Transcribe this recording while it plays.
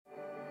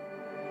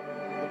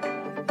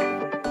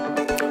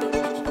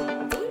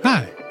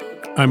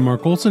I'm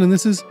Mark Olsen, and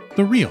this is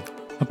The Real,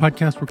 a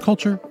podcast where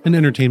culture and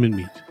entertainment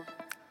meet.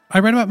 I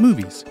write about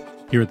movies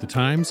here at The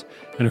Times,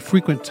 and a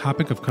frequent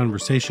topic of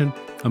conversation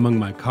among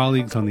my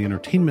colleagues on the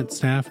entertainment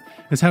staff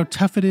is how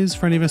tough it is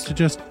for any of us to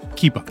just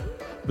keep up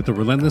with the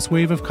relentless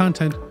wave of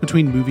content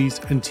between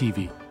movies and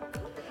TV.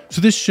 So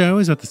this show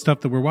is about the stuff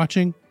that we're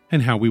watching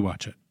and how we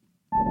watch it.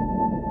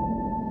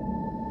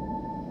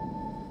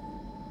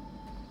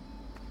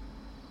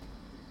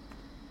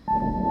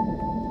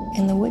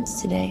 In the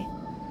woods today,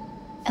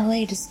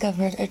 LA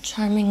discovered a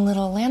charming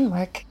little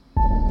landmark.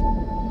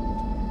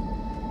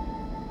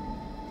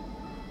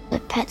 The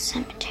Pet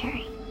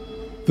Sematary.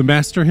 The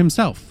master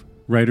himself,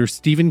 writer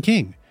Stephen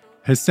King,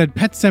 has said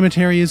Pet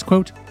Sematary is,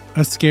 quote,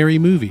 a scary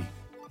movie.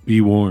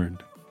 Be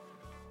warned.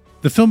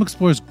 The film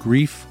explores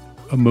grief,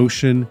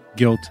 emotion,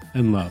 guilt,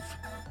 and love.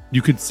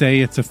 You could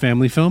say it's a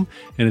family film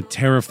in a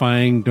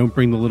terrifying, don't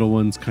bring the little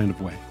ones kind of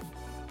way.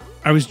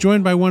 I was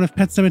joined by one of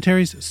Pet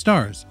Sematary's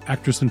stars,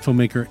 actress and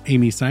filmmaker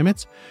Amy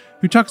Seimetz,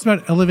 who talks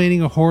about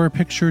elevating a horror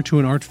picture to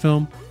an art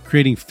film,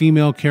 creating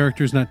female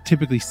characters not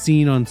typically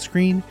seen on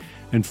screen,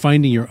 and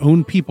finding your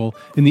own people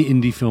in the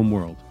indie film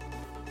world.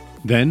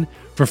 Then,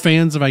 for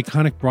fans of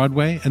iconic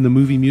Broadway and the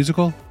movie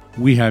musical,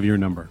 we have your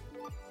number.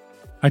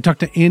 I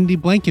talked to Andy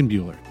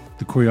Blankenbuehler,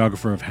 the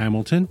choreographer of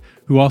Hamilton,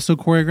 who also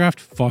choreographed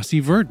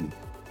Fosse Verdon,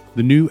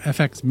 the new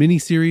FX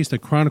miniseries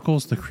that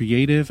chronicles the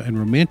creative and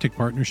romantic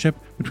partnership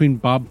between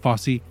Bob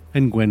Fosse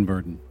and Gwen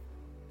Verdon.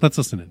 Let's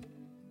listen in.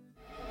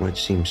 Might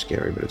seem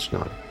scary, but it's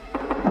not.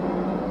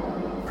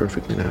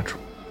 Perfectly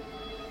natural.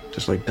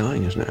 Just like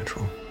dying is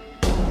natural.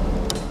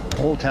 The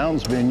whole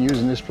town's been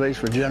using this place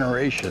for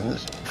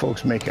generations.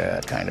 Folks make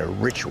a kind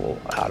of ritual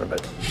out of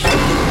it.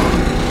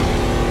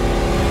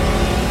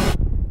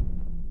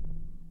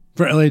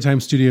 For LA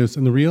Times Studios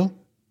and The Real,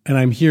 and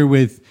I'm here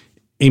with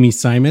Amy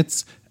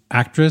Seimetz,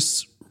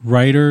 actress,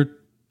 writer,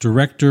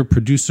 director,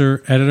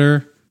 producer,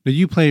 editor. Now,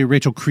 you play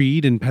Rachel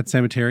Creed in Pet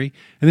Sematary,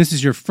 and this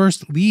is your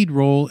first lead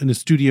role in a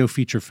studio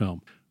feature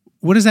film.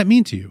 What does that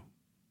mean to you?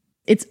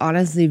 It's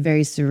honestly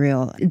very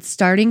surreal. It's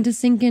starting to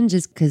sink in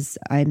just because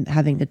I'm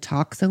having to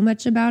talk so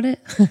much about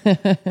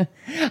it.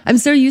 I'm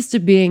so used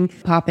to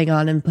popping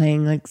on and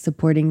playing like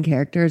supporting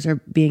characters or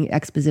being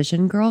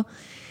exposition girl.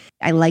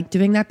 I like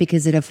doing that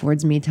because it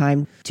affords me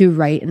time to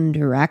write and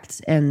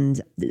direct.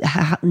 And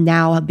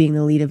now being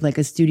the lead of like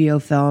a studio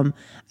film,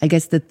 I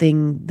guess the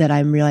thing that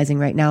I'm realizing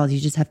right now is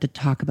you just have to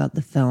talk about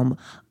the film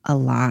a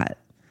lot.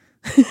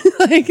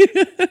 Like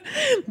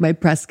my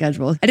press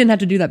schedule. I didn't have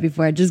to do that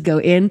before. I just go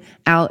in,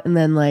 out, and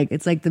then like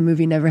it's like the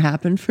movie never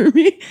happened for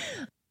me.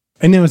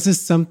 And now, is this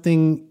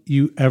something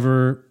you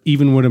ever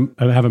even would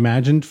have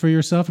imagined for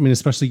yourself? I mean,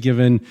 especially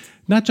given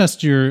not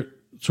just your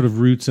sort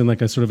of roots in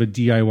like a sort of a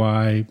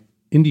DIY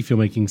indie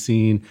filmmaking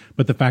scene,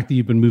 but the fact that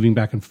you've been moving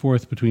back and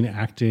forth between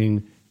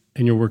acting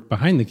and your work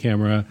behind the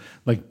camera,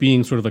 like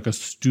being sort of like a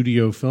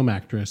studio film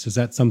actress. Is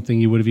that something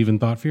you would have even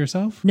thought for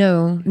yourself?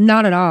 No,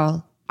 not at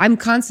all. I'm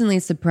constantly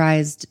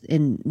surprised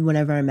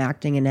whenever I'm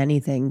acting in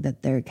anything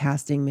that they're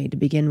casting me to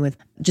begin with,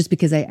 just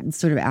because I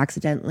sort of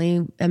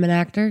accidentally am an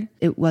actor.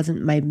 It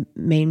wasn't my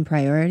main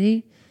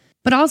priority.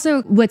 But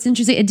also what's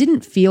interesting, it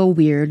didn't feel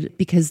weird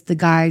because the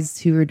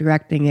guys who were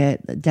directing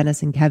it,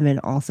 Dennis and Kevin,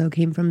 also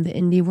came from the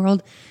indie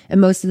world.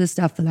 And most of the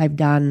stuff that I've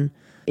done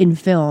in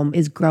film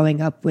is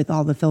growing up with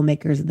all the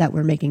filmmakers that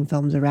were making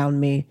films around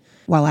me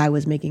while I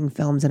was making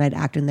films, and I'd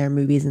act in their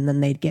movies and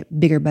then they'd get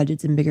bigger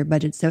budgets and bigger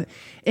budgets. So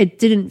it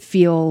didn't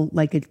feel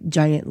like a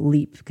giant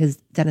leap because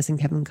Dennis and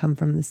Kevin come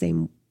from the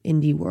same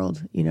indie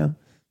world, you know?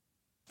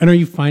 And are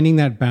you finding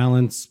that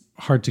balance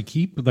hard to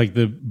keep? Like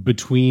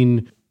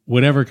between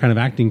whatever kind of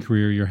acting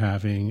career you're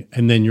having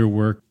and then your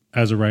work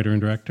as a writer and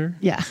director?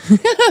 Yeah.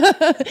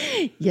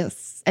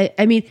 Yes.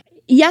 I mean,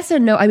 yes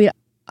and no. I mean,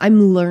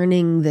 I'm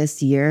learning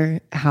this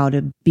year how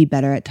to be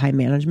better at time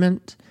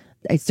management.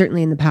 I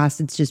certainly in the past,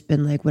 it's just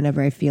been like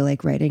whenever I feel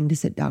like writing to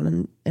sit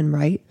down and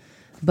write.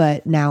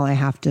 But now I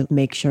have to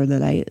make sure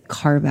that I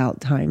carve out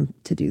time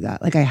to do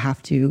that. Like I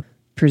have to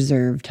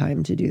preserve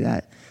time to do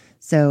that.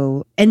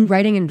 So, and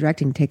writing and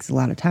directing takes a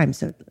lot of time.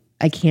 So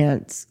I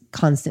can't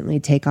constantly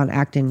take on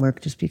acting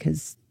work just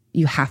because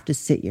you have to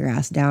sit your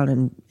ass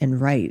down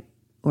and write,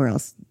 or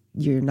else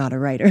you're not a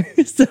writer.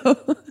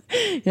 So,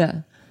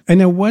 yeah. And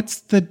now what's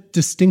the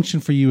distinction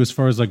for you as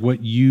far as like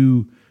what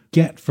you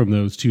get from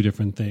those two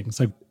different things?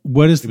 Like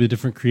what is the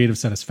different creative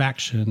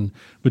satisfaction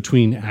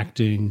between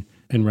acting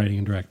and writing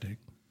and directing?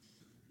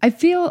 I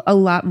feel a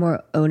lot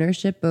more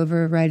ownership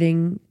over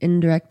writing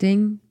and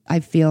directing. I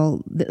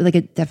feel like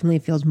it definitely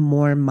feels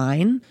more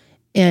mine.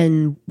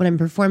 And when I'm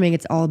performing,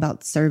 it's all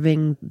about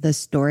serving the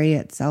story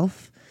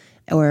itself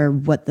or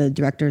what the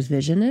director's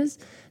vision is.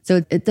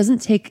 So it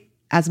doesn't take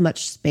as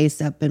much space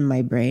up in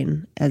my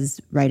brain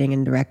as writing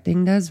and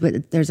directing does,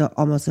 but there's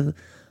almost a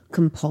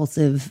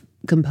compulsive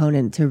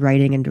component to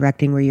writing and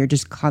directing where you're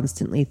just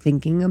constantly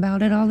thinking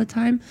about it all the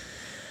time.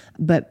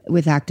 But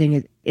with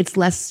acting, it's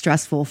less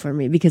stressful for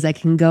me because I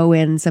can go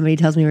in, somebody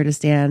tells me where to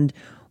stand,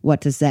 what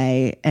to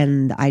say,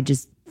 and I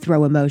just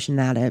throw emotion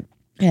at it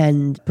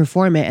and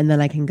perform it, and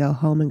then I can go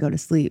home and go to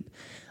sleep.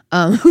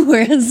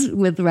 Whereas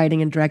with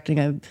writing and directing,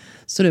 I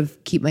sort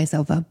of keep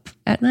myself up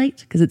at night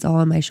because it's all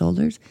on my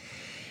shoulders.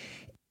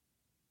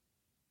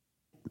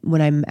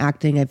 When I'm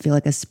acting, I feel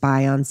like a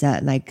spy on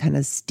set, and I kind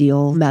of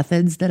steal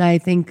methods that I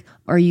think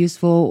are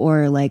useful,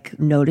 or like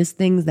notice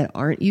things that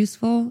aren't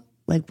useful,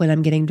 like when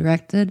I'm getting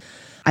directed.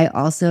 I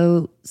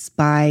also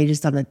spy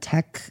just on a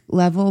tech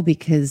level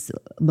because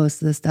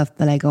most of the stuff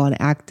that I go on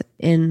act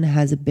in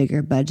has a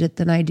bigger budget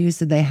than I do.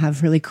 So they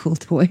have really cool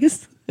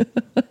toys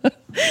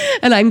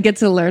and I get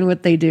to learn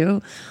what they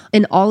do.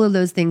 And all of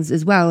those things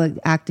as well, like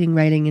acting,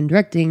 writing, and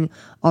directing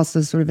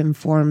also sort of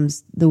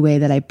informs the way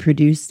that I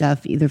produce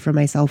stuff, either for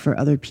myself or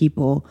other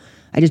people.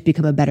 I just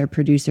become a better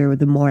producer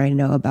the more I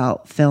know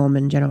about film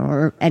in general,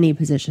 or any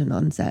position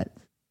on set.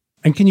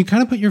 And can you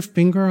kind of put your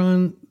finger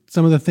on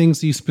some of the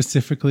things you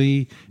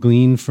specifically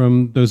glean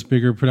from those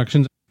bigger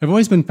productions? I've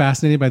always been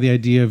fascinated by the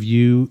idea of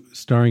you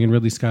starring in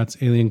Ridley Scott's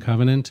Alien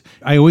Covenant.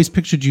 I always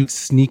pictured you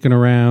sneaking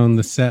around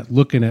the set,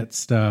 looking at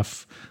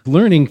stuff,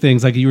 learning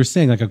things, like you were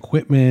saying, like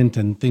equipment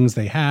and things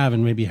they have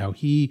and maybe how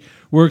he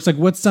works. Like,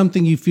 what's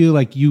something you feel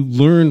like you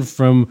learn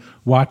from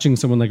watching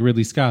someone like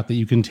Ridley Scott that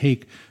you can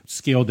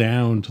scale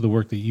down to the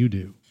work that you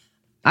do?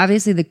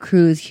 Obviously, the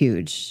crew is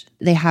huge.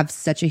 They have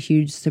such a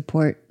huge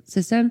support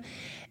system.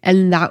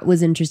 And that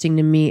was interesting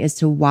to me, is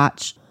to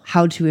watch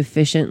how to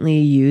efficiently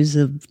use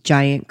a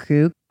giant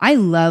crew. I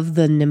love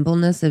the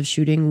nimbleness of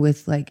shooting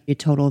with like a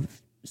total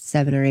of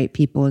 7 or 8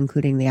 people,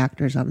 including the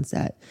actors on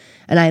set.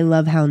 And I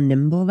love how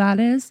nimble that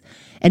is.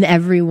 And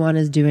everyone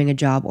is doing a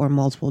job or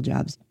multiple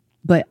jobs.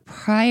 But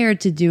prior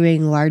to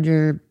doing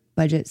larger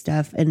budget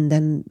stuff and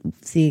then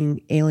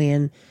seeing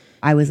Alien,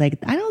 I was like,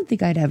 I don't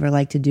think I'd ever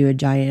like to do a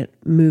giant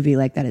movie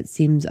like that. It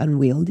seems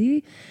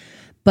unwieldy.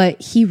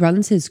 But he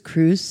runs his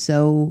crews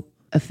so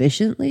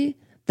efficiently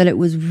that it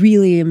was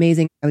really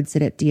amazing. I would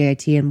sit at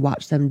DIT and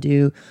watch them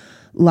do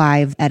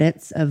live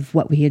edits of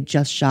what we had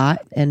just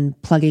shot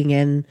and plugging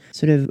in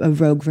sort of a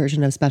rogue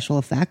version of special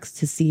effects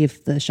to see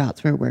if the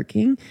shots were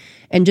working.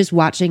 And just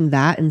watching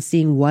that and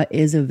seeing what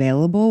is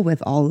available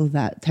with all of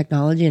that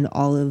technology and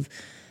all of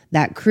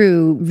that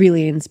crew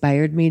really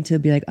inspired me to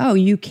be like, oh,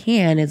 you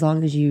can, as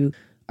long as you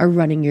are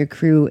running your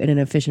crew in an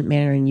efficient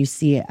manner and you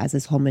see it as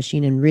this whole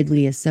machine. And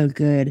Ridley is so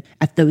good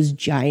at those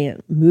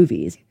giant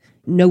movies.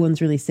 No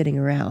one's really sitting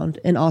around.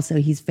 And also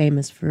he's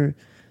famous for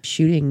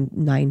shooting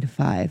 9 to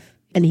 5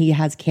 and he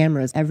has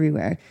cameras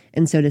everywhere.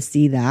 And so to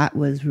see that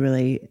was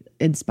really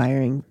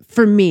inspiring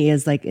for me,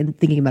 as like in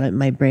thinking about it in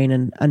my brain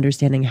and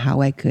understanding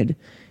how I could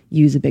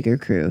use a bigger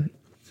crew.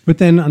 But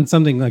then on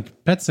something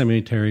like Pet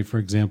Sematary, for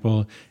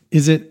example,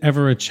 is it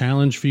ever a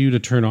challenge for you to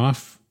turn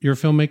off your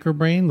filmmaker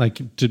brain,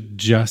 like to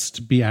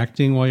just be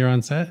acting while you're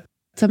on set?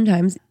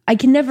 Sometimes. I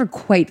can never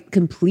quite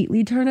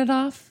completely turn it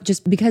off,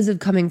 just because of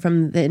coming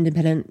from the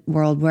independent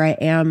world where I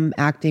am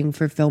acting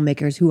for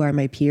filmmakers who are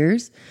my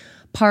peers.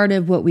 Part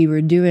of what we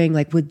were doing,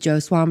 like with Joe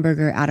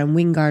Swanberger, Adam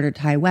Wingard, or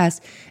Ty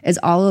West, is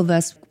all of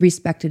us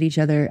respected each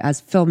other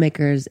as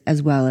filmmakers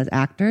as well as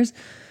actors.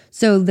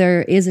 So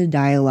there is a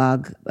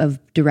dialogue of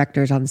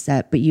directors on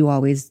set, but you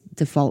always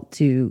default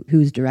to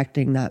who's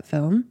directing that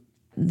film.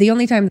 The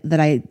only time that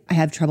I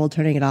have trouble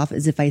turning it off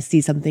is if I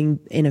see something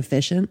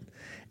inefficient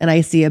and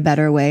I see a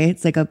better way.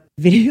 It's like a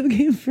video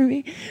game for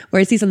me, where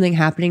I see something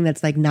happening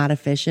that's like not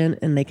efficient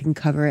and they can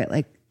cover it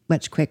like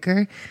much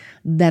quicker.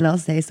 Then I'll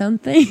say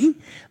something.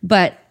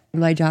 But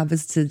my job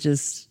is to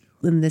just,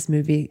 in this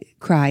movie,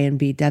 cry and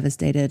be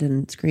devastated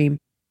and scream.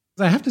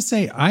 I have to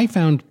say, I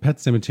found Pet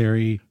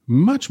Sematary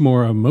much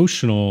more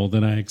emotional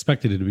than I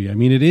expected it to be. I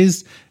mean, it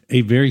is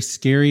a very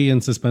scary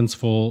and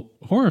suspenseful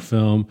horror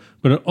film,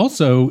 but it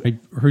also, I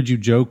heard you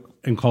joke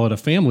and call it a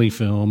family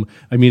film.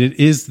 I mean, it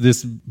is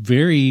this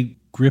very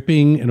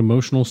gripping and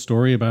emotional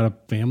story about a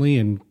family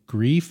and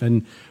grief.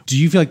 And do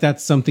you feel like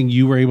that's something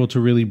you were able to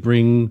really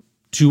bring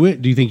to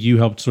it? Do you think you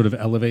helped sort of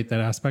elevate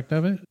that aspect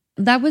of it?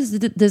 That was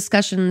the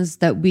discussions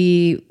that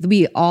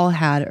we all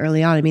had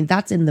early on. I mean,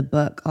 that's in the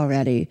book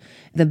already.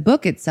 The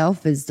book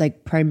itself is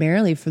like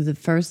primarily, for the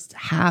first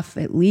half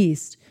at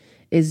least,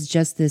 is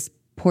just this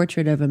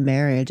portrait of a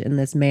marriage and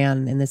this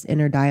man and this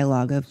inner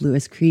dialogue of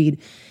Louis Creed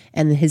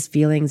and his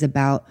feelings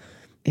about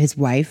his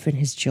wife and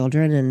his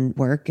children and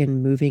work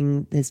and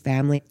moving his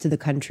family to the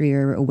country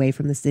or away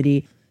from the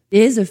city.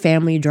 It is a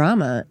family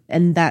drama.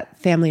 And that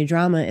family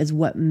drama is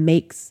what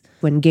makes,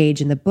 when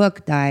Gage in the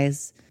book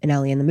dies and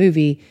Ellie in the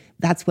movie,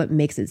 that's what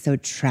makes it so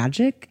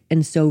tragic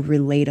and so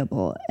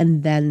relatable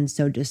and then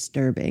so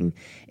disturbing,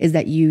 is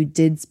that you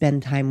did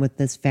spend time with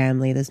this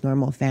family, this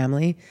normal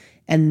family,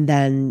 and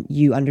then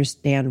you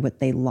understand what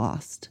they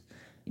lost.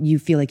 You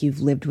feel like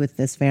you've lived with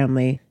this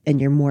family and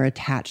you're more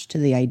attached to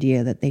the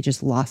idea that they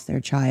just lost their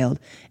child.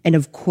 And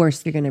of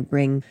course, they're going to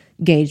bring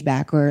Gage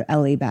back or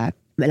Ellie back.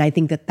 And I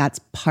think that that's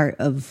part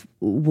of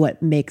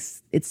what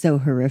makes it so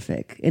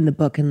horrific in the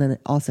book and then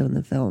also in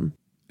the film.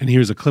 And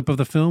here's a clip of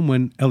the film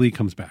when Ellie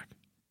comes back.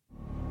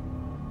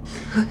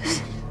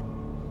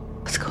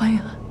 What's going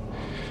on?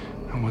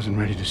 I wasn't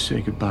ready to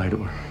say goodbye to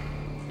her.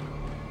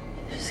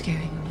 You're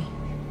scaring me.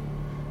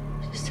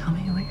 Just tell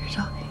me what you're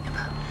talking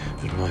about.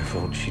 It's my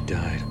fault she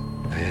died.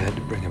 I had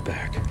to bring her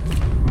back.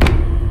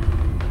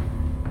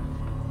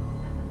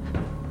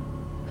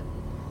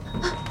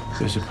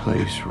 There's a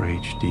place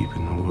rage deep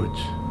in the woods,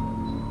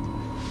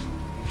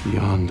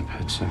 beyond the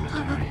pet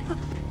cemetery.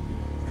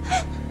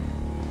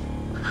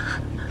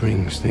 It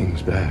brings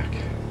things back.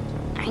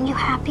 Are you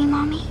happy,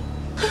 Mommy?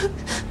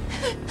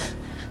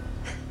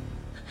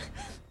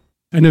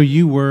 I know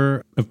you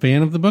were a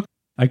fan of the book.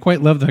 I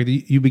quite love the fact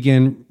that you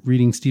began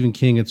reading Stephen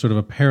King at sort of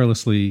a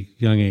perilously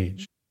young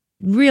age.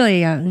 Really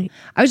young.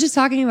 I was just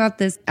talking about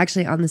this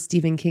actually on the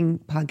Stephen King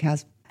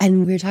podcast.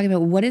 And we were talking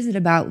about what is it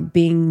about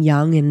being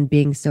young and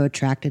being so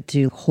attracted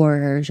to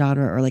horror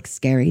genre or like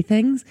scary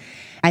things.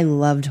 I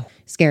loved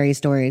scary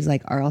stories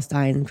like R.L.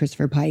 Stine and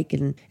Christopher Pike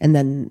and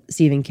then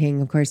Stephen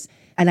King, of course.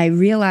 And I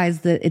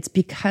realized that it's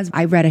because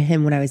I read a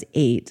hymn when I was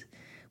 8.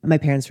 My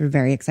parents were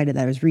very excited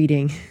that I was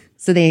reading,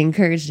 so they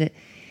encouraged it.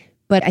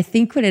 But I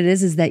think what it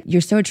is that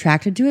you're so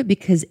attracted to it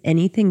because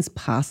anything's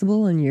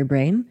possible in your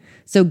brain.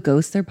 So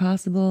ghosts are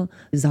possible,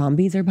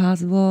 zombies are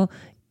possible.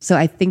 So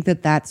I think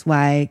that that's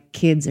why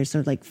kids are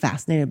sort of like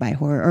fascinated by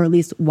horror, or at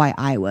least why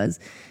I was,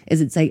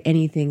 is it's like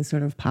anything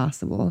sort of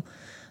possible.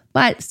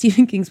 But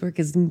Stephen King's work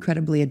is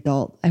incredibly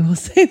adult, I will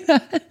say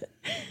that.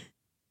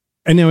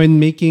 And now in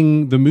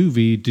making the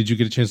movie, did you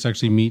get a chance to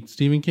actually meet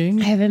Stephen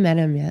King? I haven't met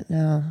him yet,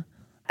 no.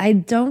 I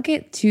don't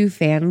get too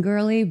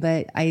fangirly,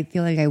 but I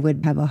feel like I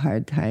would have a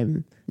hard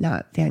time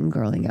not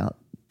fangirling out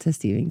to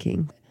Stephen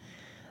King.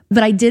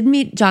 But I did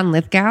meet John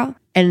Lithgow,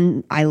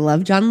 and I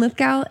love John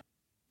Lithgow.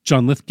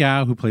 John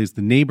Lithgow, who plays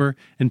the neighbor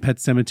in Pet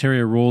Sematary,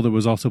 a role that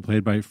was also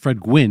played by Fred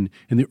Gwynne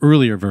in the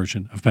earlier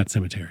version of Pet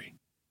Sematary.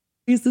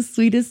 He's the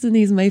sweetest and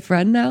he's my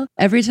friend now.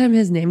 Every time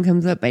his name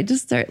comes up, I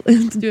just start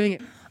doing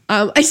it.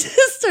 I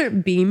just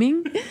start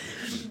beaming.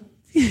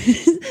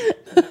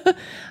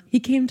 He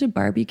came to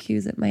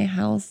barbecues at my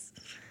house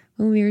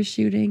when we were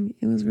shooting.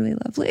 It was really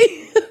lovely.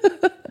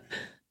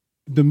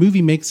 The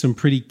movie makes some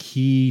pretty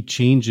key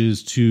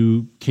changes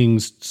to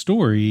King's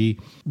story.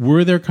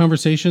 Were there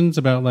conversations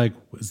about like,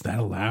 was that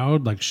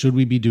allowed? Like, should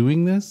we be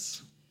doing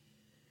this?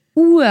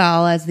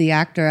 Well, as the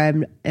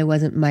actor, it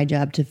wasn't my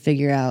job to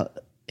figure out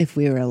if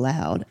we were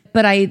allowed.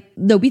 But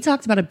we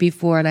talked about it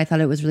before, and I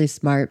thought it was really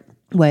smart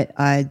what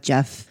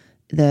Jeff,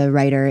 the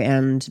writer,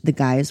 and the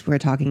guys were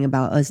talking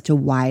about as to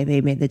why they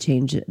made the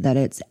change that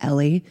it's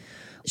Ellie.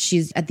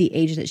 She's at the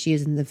age that she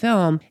is in the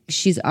film.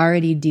 She's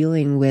already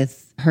dealing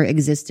with her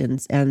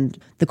existence and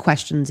the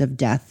questions of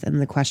death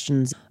and the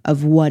questions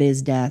of what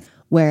is death.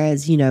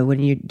 Whereas, when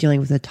you're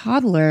dealing with a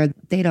toddler,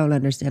 they don't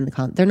understand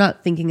they're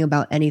not thinking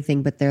about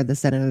anything, but they're the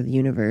center of the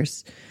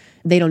universe.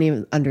 They don't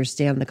even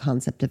understand the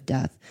concept of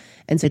death.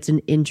 And so it's an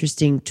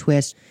interesting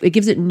twist. It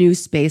gives it new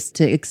space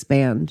to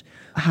expand.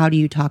 How do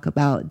you talk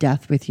about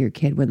death with your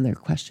kid when they're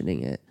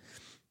questioning it?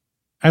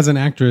 As an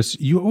actress,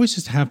 you always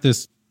just have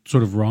this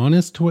sort of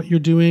rawness to what you're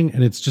doing,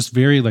 and it's just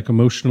very like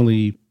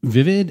emotionally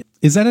vivid.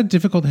 Is that a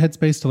difficult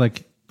headspace to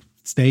like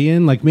stay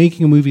in? Like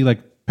making a movie like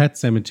Pet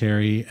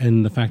Sematary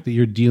and the fact that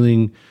you're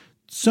dealing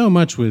so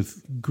much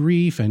with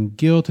grief and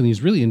guilt and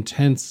these really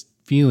intense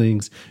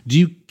feelings. Do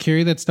you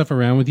carry that stuff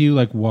around with you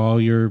like while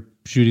you're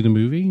shooting the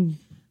movie?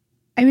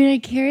 I mean, I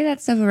carry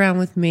that stuff around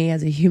with me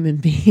as a human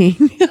being.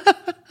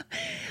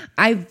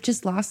 I've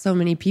just lost so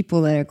many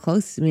people that are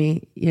close to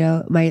me.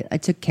 I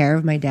took care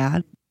of my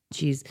dad.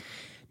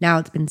 Now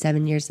it's been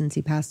 7 years since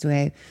he passed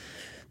away.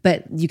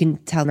 But you can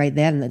tell right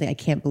then that I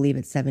can't believe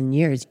it's 7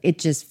 years. It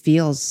just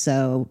feels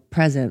so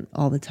present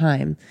all the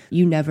time.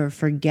 You never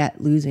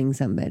forget losing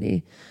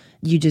somebody.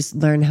 You just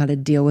learn how to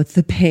deal with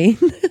the pain.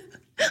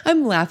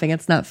 I'm laughing.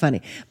 It's not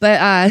funny.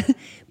 But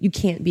you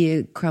can't be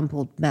a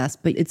crumpled mess,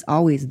 but it's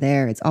always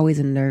there. It's always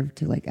a nerve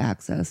to like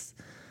access.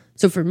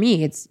 So for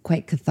me, it's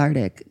quite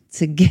cathartic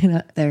to get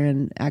out there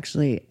and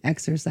actually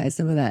exercise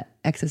some of that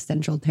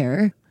existential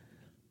terror.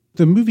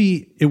 The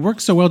movie, it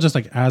works so well just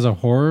like as a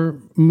horror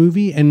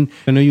movie. And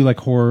I know you like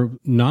horror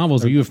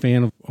novels. Are you a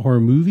fan of horror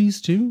movies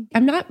too?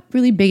 I'm not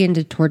really big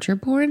into torture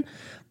porn,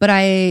 but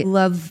I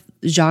love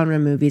genre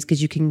movies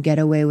because you can get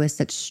away with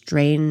such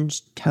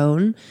strange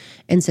tone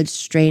and such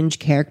strange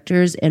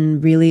characters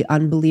and really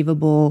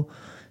unbelievable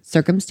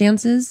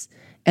circumstances.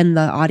 And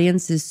the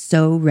audience is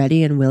so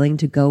ready and willing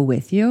to go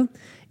with you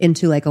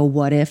into like a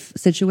what if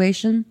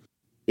situation.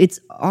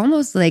 It's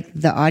almost like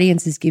the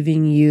audience is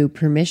giving you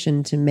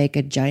permission to make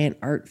a giant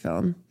art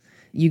film.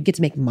 You get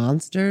to make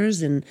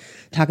monsters and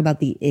talk about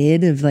the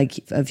id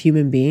of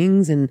human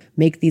beings and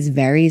make these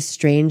very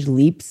strange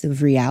leaps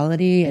of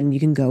reality. And you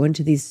can go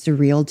into these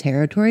surreal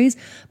territories,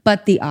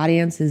 but the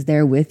audience is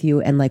there with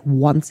you and like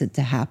wants it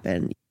to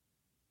happen.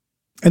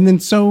 And then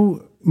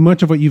so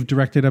much of what you've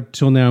directed up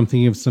till now, I'm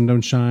thinking of Sun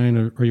Don't Shine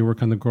or your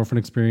work on The Girlfriend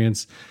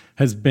Experience,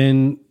 has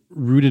been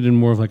rooted in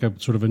more of like a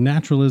sort of a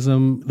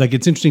naturalism. Like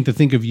it's interesting to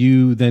think of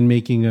you then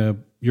making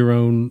your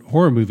own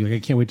horror movie. Like I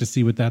can't wait to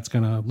see what that's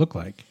going to look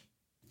like.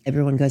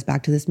 Everyone goes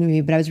back to this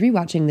movie, but I was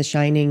rewatching The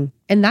Shining,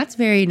 and that's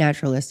very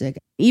naturalistic.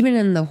 Even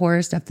in the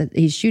horror stuff that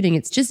he's shooting,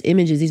 it's just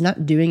images. He's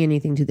not doing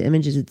anything to the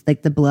images. It's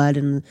like the blood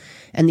and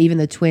even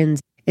the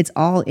twins. It's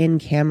all in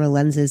camera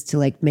lenses to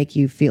like make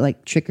you feel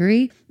like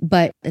trickery.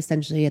 But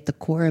essentially at the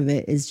core of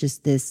it is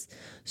just this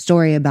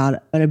story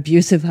about an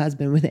abusive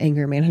husband with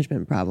anger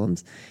management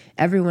problems.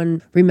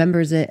 Everyone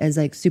remembers it as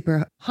like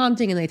super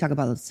haunting and they talk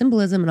about the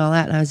symbolism and all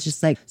that. And I was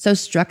just like so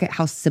struck at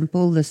how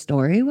simple the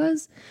story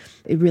was.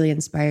 It really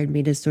inspired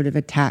me to sort of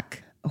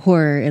attack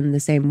horror in the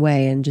same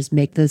way and just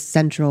make the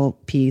central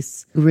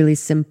piece really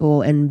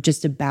simple and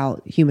just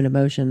about human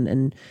emotion,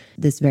 and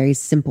this very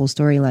simple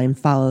storyline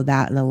follow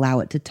that and allow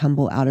it to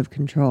tumble out of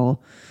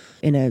control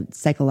in a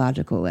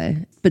psychological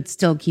way, but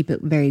still keep it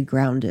very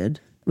grounded,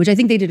 which I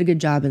think they did a good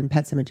job in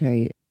Pet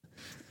Sematary.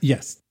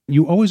 Yes.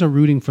 You always are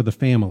rooting for the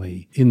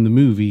family in the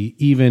movie,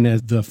 even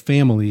as the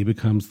family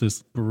becomes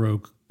this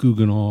Baroque,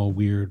 Guggenheim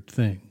weird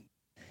thing.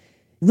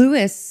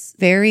 Lewis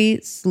very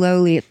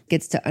slowly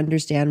gets to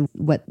understand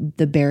what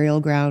the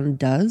burial ground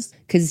does,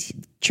 because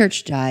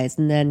Church dies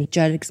and then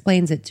Judd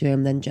explains it to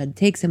him. Then Judd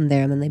takes him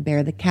there and then they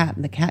bury the cat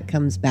and the cat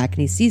comes back and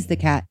he sees the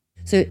cat.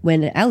 So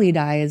when Ellie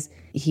dies,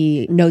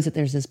 he knows that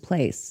there's this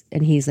place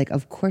and he's like,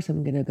 of course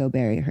I'm going to go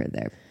bury her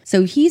there.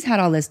 So he's had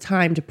all this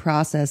time to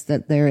process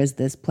that there is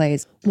this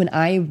place. When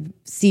I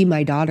see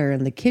my daughter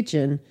in the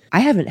kitchen,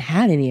 I haven't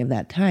had any of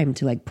that time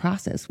to like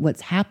process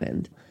what's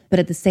happened. But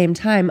at the same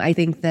time, I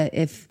think that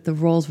if the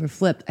roles were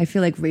flipped, I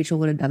feel like Rachel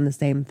would have done the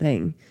same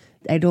thing.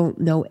 I don't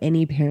know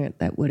any parent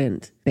that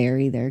wouldn't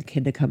bury their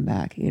kid to come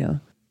back, you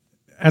know?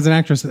 As an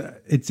actress,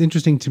 it's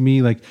interesting to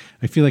me, like,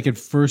 I feel like at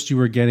first you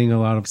were getting a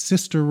lot of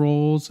sister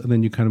roles and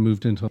then you kind of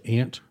moved into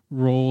aunt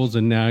roles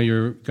and now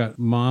you've got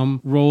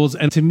mom roles.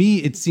 And to me,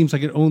 it seems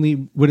like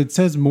what it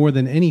says more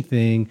than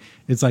anything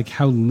is like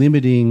how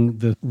limiting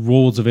the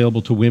roles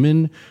available to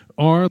women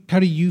are. How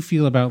do you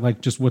feel about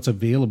like just what's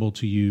available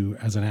to you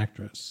as an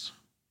actress?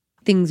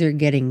 Things are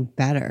getting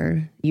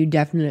better. You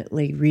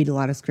definitely read a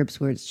lot of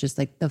scripts where it's just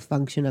like the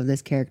function of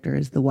this character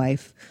is the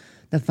wife.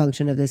 The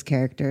function of this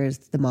character is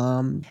the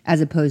mom,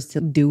 as opposed to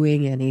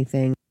doing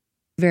anything.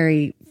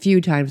 Very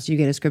few times do you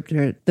get a script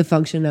where the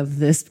function of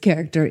this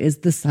character is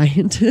the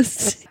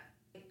scientist.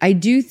 I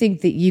do think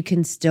that you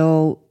can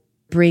still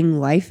bring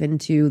life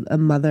into a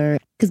mother,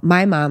 because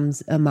my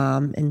mom's a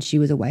mom and she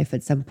was a wife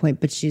at some point,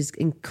 but she's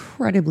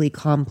incredibly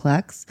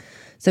complex.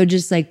 So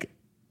just like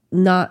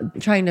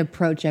not trying to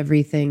approach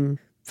everything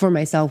for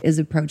myself is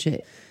approach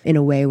it in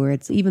a way where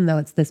it's, even though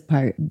it's this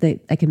part, that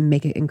I can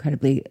make it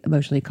incredibly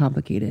emotionally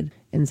complicated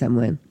in some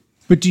way.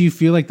 But do you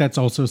feel like that's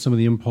also some of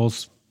the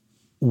impulse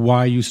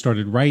why you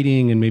started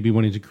writing and maybe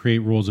wanting to create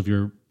roles of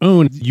your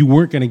own? You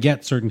weren't going to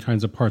get certain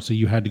kinds of parts, so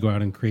you had to go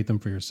out and create them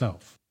for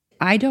yourself.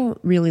 I don't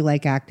really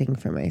like acting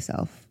for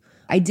myself.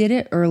 I did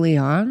it early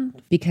on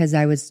because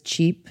I was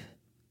cheap,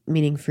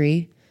 meaning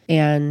free.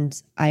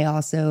 And I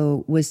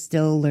also was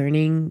still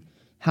learning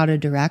how to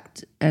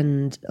direct.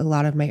 And a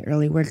lot of my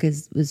early work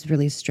was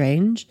really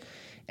strange.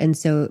 And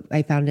so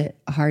I found it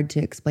hard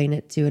to explain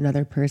it to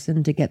another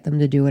person to get them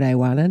to do what I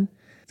wanted,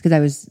 because I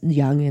was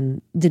young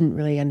and didn't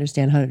really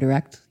understand how to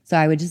direct. So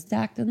I would just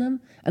act in them.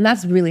 And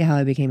that's really how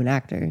I became an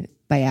actor,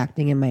 by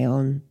acting in my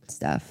own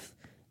stuff.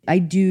 I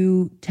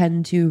do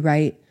tend to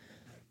write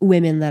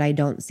women that I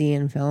don't see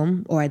in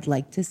film, or I'd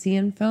like to see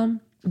in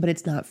film, but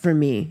it's not for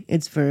me.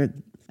 It's for,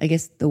 I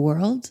guess, the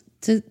world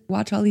to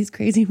watch all these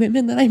crazy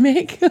women that I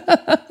make.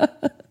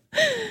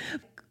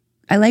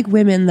 I like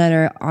women that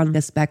are on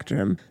the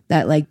spectrum,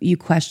 that like you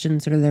question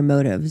sort of their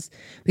motives,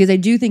 because I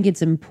do think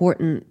it's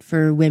important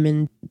for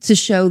women to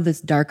show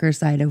this darker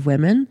side of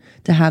women,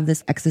 to have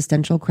this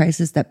existential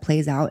crisis that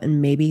plays out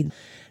in maybe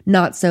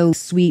not so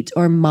sweet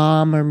or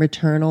mom or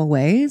maternal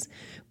ways,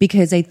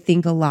 because I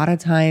think a lot of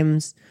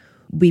times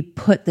we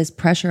put this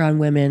pressure on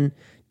women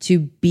to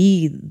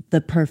be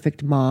the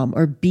perfect mom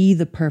or be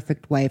the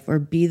perfect wife or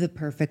be the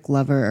perfect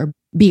lover or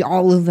be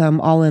all of them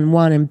all in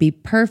one and be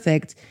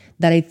perfect,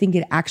 that I think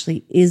it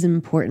actually is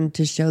important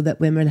to show that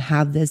women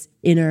have this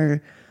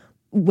inner,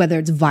 whether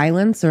it's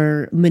violence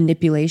or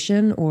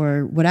manipulation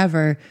or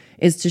whatever,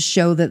 is to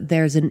show that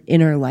there's an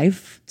inner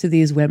life to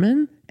these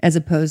women, as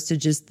opposed to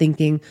just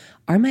thinking,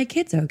 are my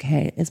kids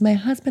okay? Is my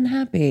husband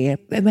happy?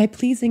 Am I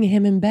pleasing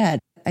him in bed?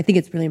 I think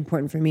it's really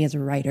important for me as a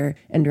writer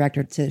and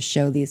director to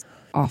show these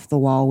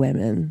off-the-wall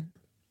women.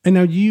 And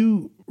now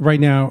you, right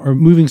now, are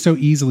moving so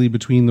easily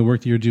between the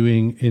work that you're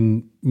doing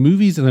in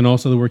movies and then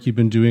also the work you've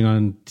been doing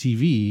on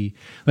TV.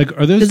 Like,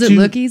 are those Does it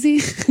look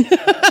easy?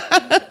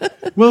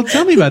 Well,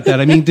 tell me about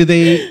that. I mean,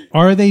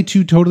 are they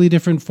two totally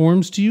different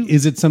forms to you?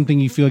 Is it something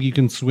you feel like you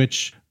can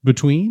switch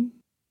between?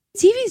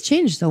 TV's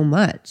changed so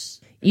much.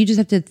 You just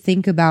have to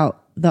think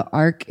about the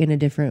arc in a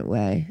different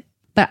way.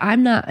 But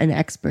I'm not an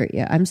expert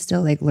yet. I'm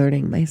still like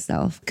learning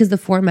myself, because the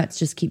formats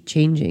just keep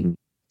changing.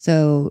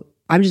 So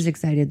I'm just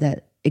excited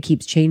that it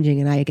keeps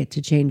changing and I get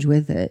to change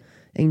with it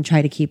and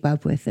try to keep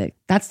up with it.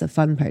 That's the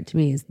fun part to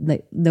me, is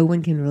that no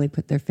one can really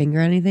put their finger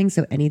on anything.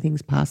 So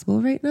anything's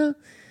possible right now.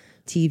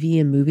 TV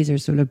and movies are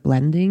sort of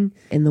blending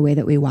in the way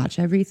that we watch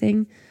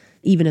everything,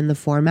 even in the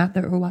format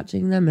that we're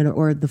watching them,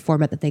 or the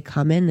format that they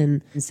come in.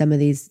 And some of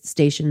these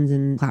stations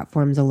and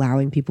platforms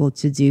allowing people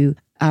to do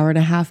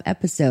 1.5-hour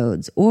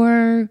episodes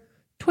or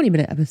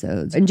 20-minute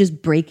episodes. And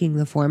just breaking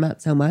the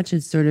format so much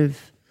is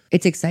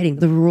it's exciting.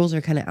 The rules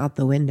are kind of out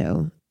the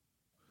window.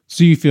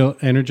 So you feel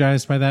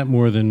energized by that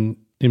more than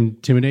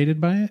intimidated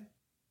by it?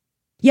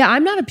 Yeah,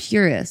 I'm not a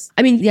purist.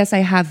 I mean, yes, I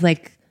have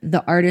like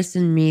the artist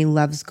in me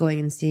loves going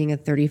and seeing a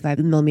 35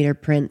 millimeter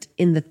print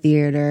in the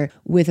theater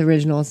with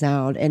original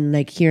sound and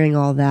like hearing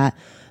all that,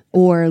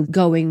 or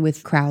going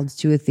with crowds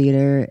to a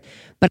theater.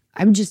 But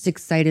I'm just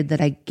excited that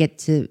I get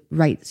to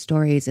write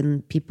stories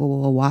and people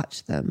will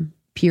watch them,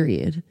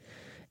 period.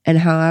 And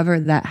however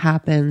that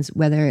happens,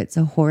 whether it's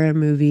a horror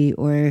movie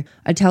or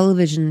a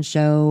television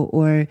show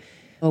or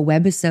a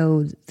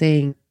webisode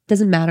thing,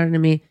 doesn't matter to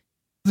me.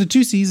 The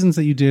 2 seasons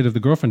that you did of The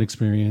Girlfriend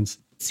Experience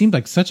seemed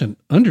like such an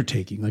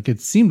undertaking. Like it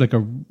seemed like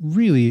a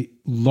really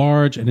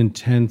large and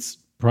intense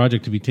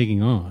project to be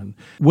taking on.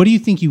 What do you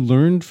think you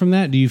learned from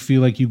that? Do you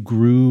feel like you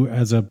grew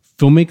as a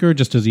filmmaker,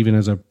 just as even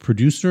as a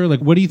producer? Like,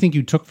 what do you think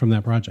you took from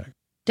that project?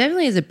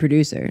 Definitely as a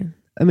producer.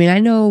 I mean, I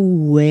know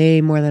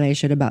way more than I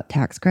should about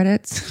tax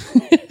credits.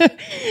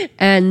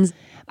 And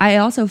I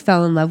also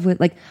fell in love with,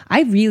 like,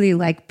 I really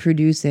like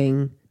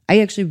producing. I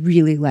actually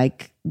really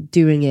like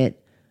doing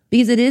it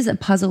because it is a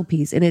puzzle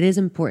piece and it is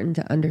important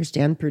to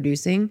understand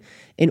producing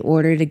in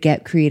order to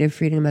get creative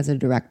freedom as a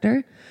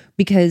director,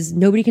 because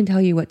nobody can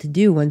tell you what to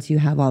do once you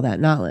have all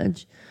that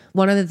knowledge.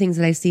 One of the things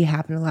that I see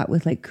happen a lot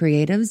with like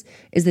creatives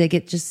is they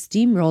get just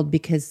steamrolled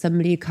because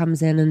somebody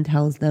comes in and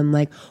tells them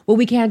like, well,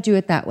 we can't do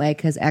it that way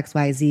because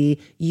XYZ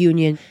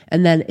union.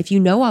 And then if you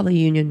know all the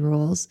union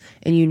rules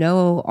and you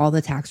know all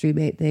the tax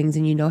rebate things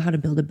and you know how to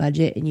build a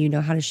budget and you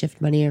know how to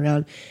shift money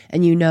around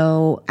and you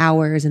know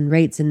hours and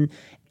rates and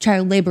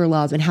child labor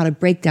laws and how to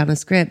break down a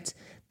script,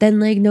 then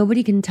like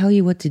nobody can tell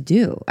you what to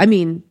do. I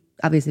mean,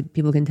 obviously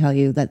people can tell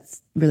you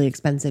that's really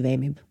expensive,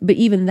 Amy. But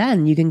even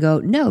then you can go,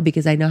 no,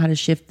 because I know how to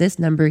shift this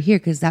number here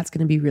because that's going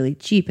to be really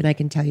cheap and I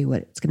can tell you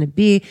what it's going to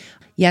be.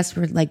 Yes,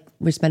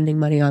 we're spending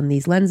money on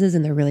these lenses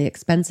and they're really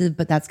expensive,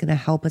 but that's going to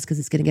help us because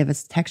it's going to give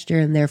us texture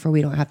and therefore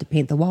we don't have to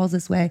paint the walls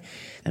this way.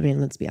 I mean,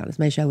 let's be honest,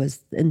 my show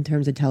was, in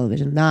terms of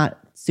television, not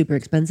super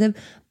expensive,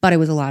 but it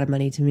was a lot of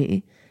money to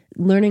me.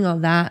 Learning all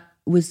that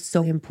was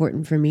so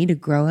important for me to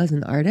grow as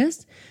an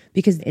artist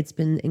because it's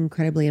been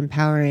incredibly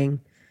empowering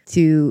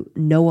to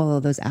know all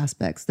of those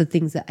aspects. The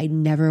things that I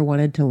never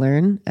wanted to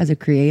learn as a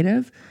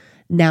creative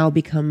now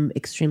become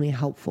extremely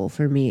helpful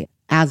for me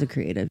as a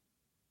creative.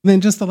 Then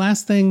just the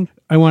last thing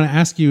I want to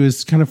ask you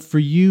is kind of for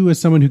you as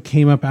someone who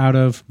came up out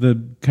of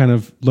the kind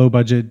of low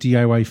budget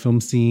DIY film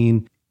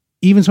scene,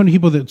 even so many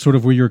people that sort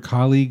of were your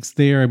colleagues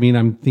there. I mean,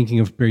 I'm thinking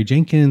of Barry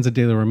Jenkins,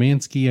 Adela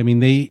Romansky. I mean,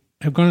 they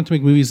have gone on to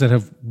make movies that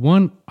have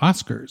won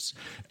Oscars.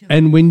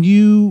 And when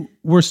you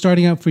were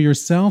starting out for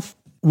yourself,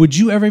 would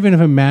you ever even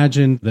have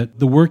imagined that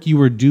the work you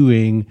were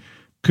doing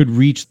could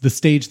reach the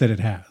stage that it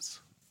has?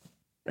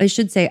 I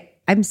should say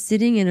I'm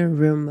sitting in a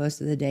room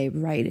most of the day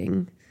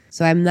writing.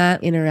 So I'm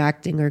not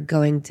interacting or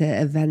going to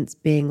events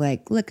being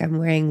like, look, I'm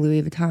wearing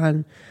Louis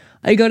Vuitton.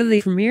 I go to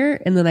the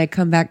premiere and then I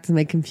come back to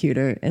my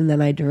computer and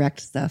then I direct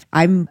stuff.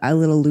 I'm a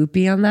little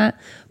loopy on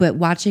that. But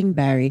watching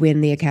Barry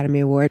win the Academy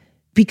Award,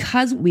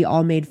 because we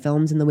all made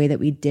films in the way that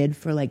we did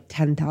for like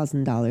 $10,000,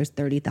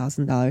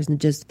 $30,000 and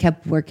just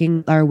kept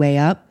working our way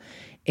up,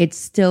 it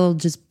still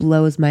just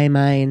blows my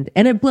mind.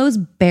 And it blows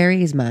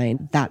Barry's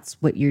mind. That's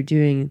what you're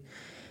doing.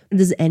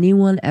 Does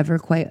anyone ever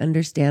quite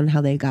understand how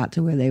they got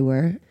to where they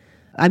were?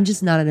 I'm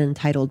just not an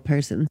entitled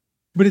person.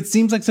 But it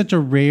seems like such a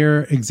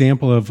rare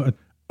example of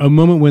a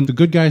moment when the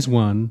good guys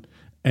won,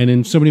 and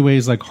in so many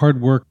ways, like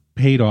hard work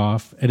paid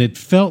off. And it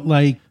felt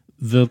like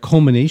the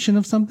culmination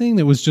of something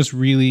that was just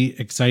really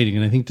exciting.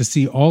 And I think to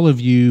see all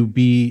of you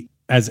be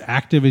as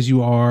active as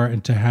you are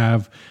and to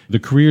have the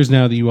careers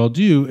now that you all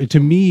do, to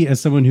me,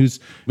 as someone who's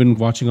been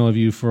watching all of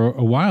you for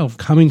a while,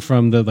 coming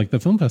from the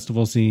film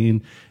festival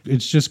scene,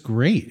 it's just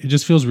great. It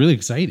just feels really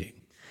exciting.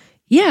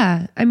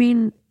 Yeah. I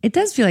mean, it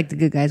does feel like the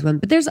good guys won,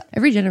 but there's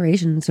every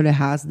generation sort of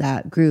has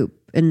that group.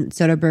 And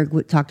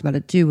Soderbergh talked about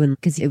it too,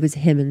 because it was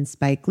him and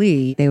Spike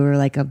Lee. They were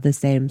like of the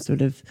same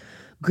sort of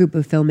group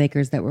of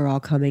filmmakers that were all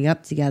coming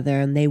up together,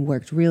 and they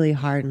worked really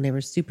hard and they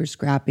were super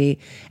scrappy.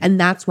 And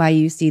that's why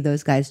you see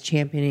those guys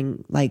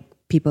championing like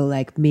people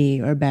like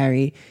me or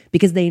Barry,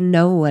 because they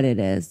know what it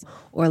is,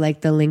 or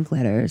like the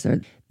Linkletters,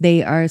 or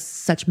they are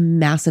such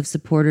massive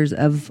supporters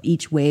of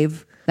each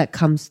wave that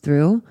comes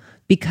through,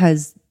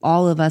 because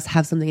all of us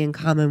have something in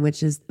common,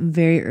 which is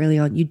very early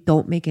on, you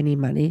don't make any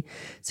money.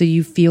 So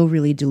you feel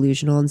really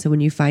delusional. And so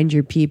when you find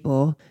your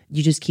people,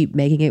 you just keep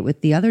making it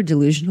with the other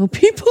delusional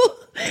people.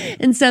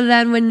 And so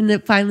then when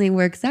it finally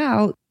works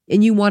out,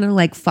 and you want to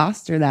like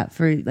foster that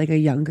for like a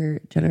younger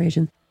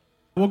generation.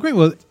 Well, great.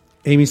 Well,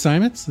 Amy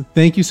Seimetz,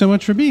 thank you so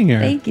much for being here.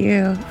 Thank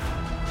you.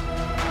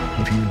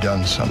 If you've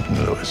done something,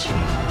 Louis,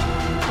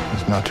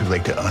 it's not too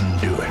late to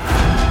undo it.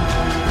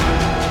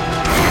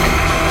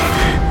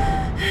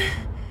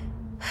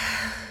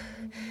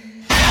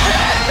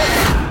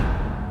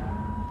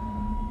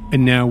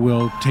 And now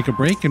we'll take a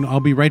break, and I'll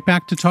be right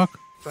back to talk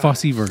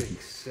Fosse Verdon.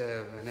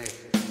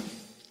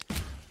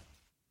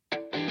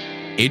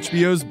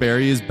 HBO's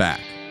Barry is back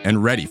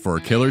and ready for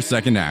a killer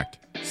second act.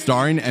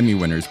 Starring Emmy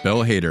winners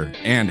Bill Hader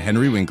and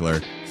Henry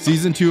Winkler,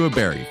 Season 2 of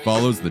Barry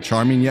follows the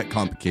charming yet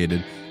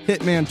complicated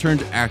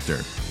hitman-turned-actor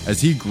as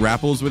he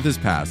grapples with his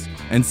past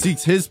and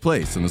seeks his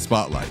place in the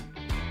spotlight.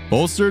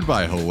 Bolstered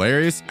by a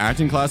hilarious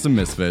acting class of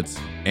misfits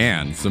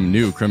and some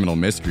new criminal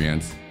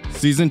miscreants,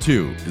 Season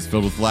 2 is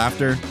filled with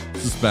laughter,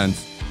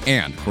 suspense,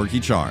 and quirky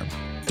charm.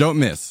 Don't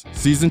miss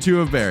Season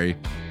 2 of Barry,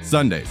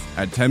 Sundays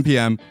at 10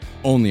 p.m.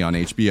 only on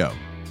HBO.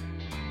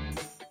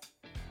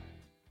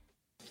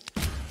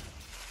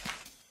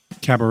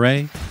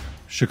 Cabaret,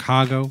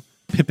 Chicago,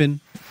 Pippin,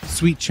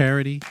 Sweet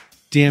Charity,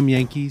 Damn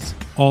Yankees,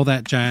 all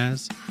that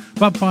jazz.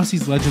 Bob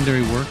Fosse's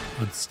legendary work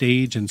on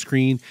stage and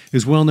screen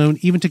is well known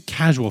even to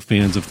casual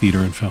fans of theater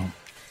and film.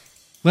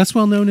 Less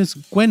well known is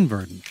Gwen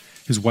Verdon,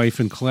 his wife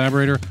and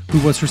collaborator,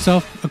 who was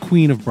herself a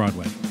queen of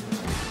Broadway.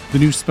 The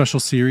new special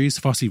series,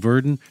 Fosse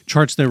Verdon,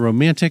 charts their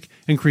romantic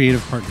and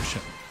creative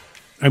partnership.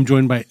 I'm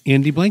joined by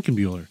Andy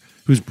Blankenbuehler,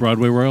 who's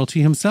Broadway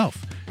royalty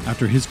himself,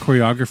 after his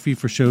choreography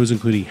for shows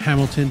including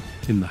Hamilton,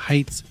 In the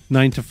Heights,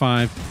 9 to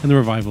 5, and the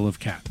revival of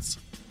Cats.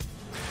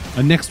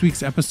 On next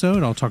week's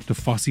episode, I'll talk to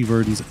Fosse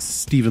Verdon's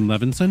Stephen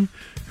Levinson,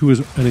 who is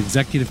an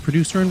executive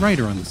producer and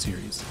writer on the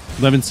series.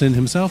 Levinson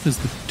himself is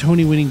the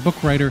Tony-winning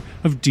book writer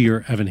of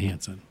Dear Evan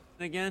Hansen.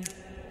 Again.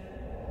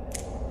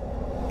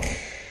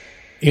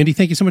 Andy,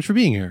 thank you so much for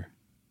being here.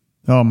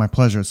 Oh, my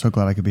pleasure. So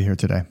glad I could be here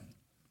today.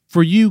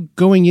 For you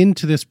going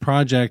into this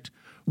project,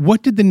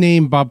 what did the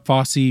name Bob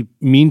Fosse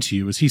mean to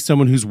you? Is he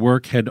someone whose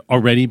work had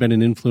already been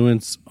an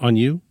influence on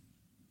you?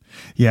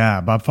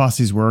 Yeah, Bob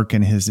Fosse's work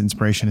and his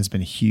inspiration has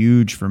been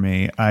huge for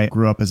me. I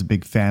grew up as a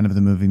big fan of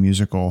the movie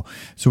musical.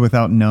 So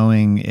without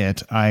knowing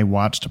it, I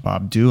watched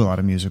Bob do a lot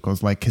of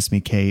musicals like Kiss Me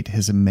Kate,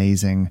 his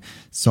amazing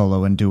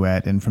solo and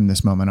duet, and From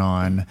This Moment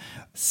On,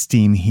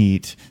 Steam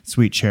Heat,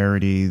 Sweet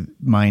Charity,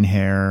 Mine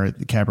Hair,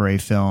 the cabaret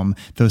film.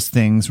 Those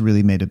things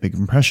really made a big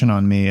impression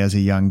on me as a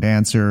young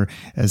dancer,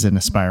 as an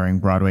aspiring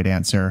Broadway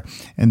dancer.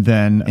 And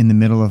then in the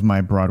middle of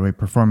my Broadway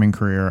performing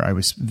career, I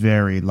was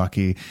very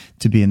lucky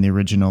to be in the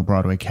original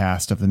Broadway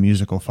cast of the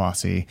musical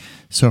Fosse.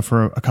 So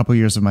for a couple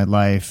years of my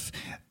life,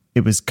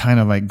 it was kind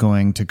of like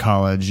going to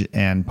college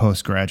and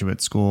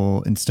postgraduate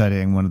school and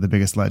studying one of the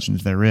biggest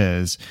legends there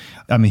is.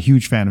 I'm a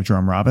huge fan of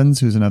Jerome Robbins,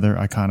 who's another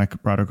iconic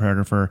Broadway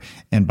choreographer,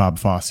 and Bob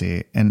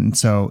Fosse. And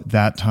so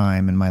that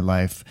time in my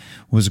life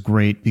was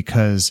great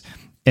because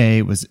A,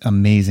 it was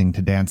amazing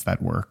to dance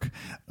that work,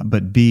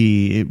 but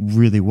B, it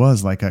really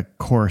was like a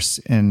course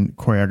in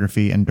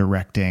choreography and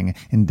directing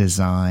and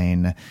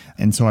design.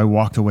 And so I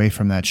walked away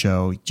from that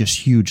show just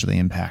hugely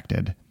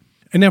impacted.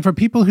 And now for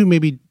people who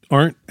maybe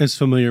aren't as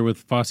familiar with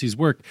Fosse's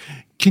work,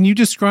 can you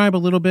describe a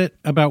little bit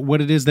about what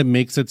it is that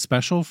makes it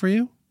special for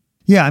you?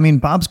 Yeah, I mean,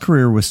 Bob's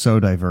career was so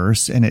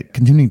diverse and it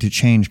continuing to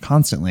change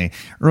constantly.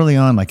 Early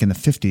on, like in the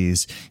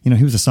 50s,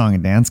 he was a song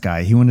and dance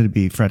guy. He wanted to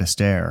be Fred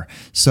Astaire.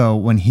 So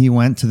when he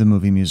went to the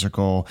movie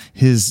musical,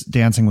 his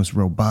dancing was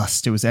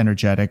robust. It was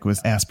energetic, it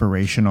was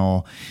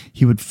aspirational.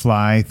 He would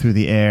fly through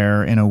the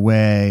air in a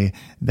way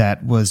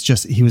that was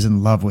just, he was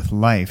in love with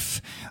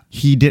life.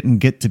 He didn't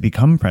get to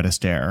become Fred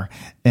Astaire.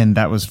 And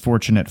that was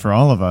fortunate for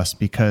all of us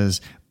because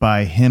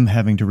by him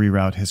having to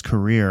reroute his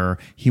career,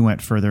 he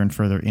went further and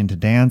further into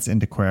dance,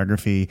 into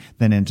choreography,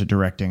 then into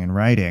directing and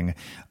writing.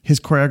 His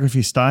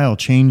choreography style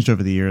changed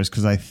over the years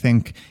because I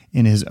think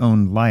in his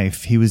own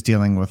life, he was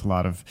dealing with a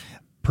lot of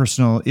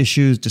personal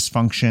issues,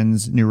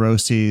 dysfunctions,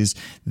 neuroses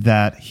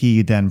that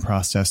he then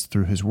processed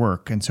through his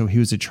work. And so he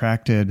was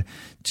attracted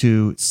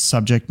to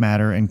subject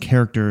matter and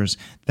characters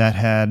that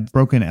had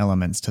broken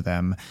elements to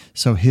them.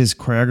 So his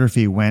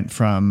choreography went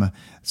from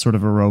sort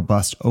of a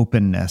robust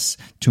openness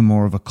to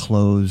more of a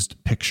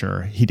closed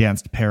picture. He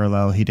danced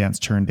parallel, he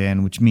danced turned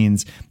in, which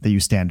means that you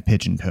stand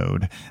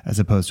pigeon-toed as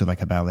opposed to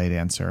like a ballet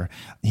dancer.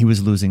 He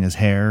was losing his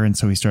hair, and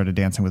so he started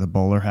dancing with a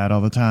bowler hat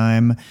all the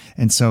time.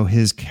 And so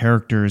his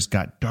characters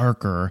got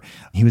darker.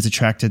 He was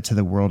attracted to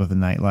the world of the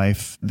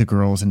nightlife, the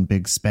girls in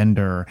Big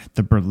Spender,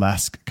 the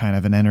burlesque kind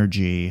of an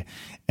energy.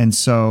 And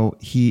so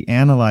he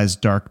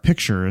analyzed dark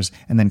pictures,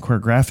 and then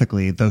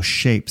choreographically, those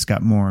shapes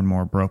got more and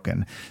more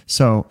broken.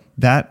 So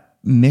that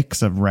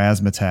mix of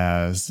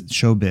razzmatazz,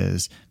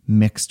 showbiz,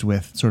 mixed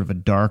with sort of a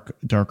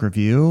darker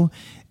view,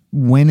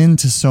 went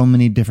into so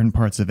many different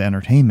parts of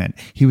entertainment.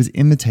 He was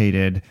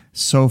imitated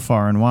so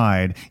far and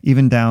wide,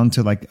 even down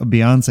to like a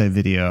Beyonce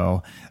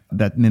video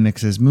that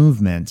mimics his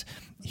movement.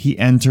 He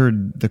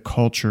entered the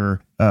culture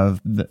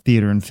of the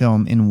theater and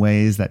film in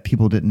ways that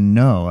people didn't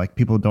know. Like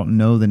people don't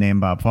know the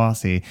name Bob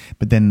Fosse,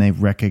 but then they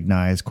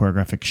recognize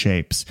choreographic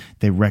shapes.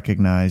 They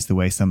recognize the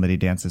way somebody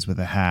dances with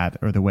a hat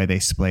or the way they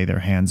splay their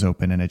hands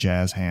open in a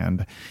jazz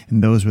hand.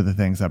 And those were the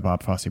things that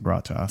Bob Fosse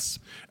brought to us.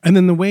 And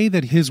then the way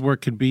that his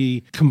work could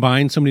be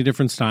combined so many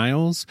different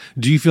styles,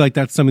 do you feel like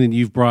that's something that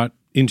you've brought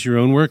into your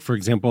own work, for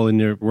example, in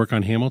your work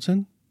on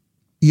Hamilton?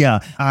 Yeah,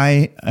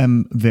 I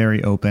am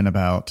very open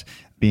about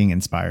being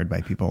inspired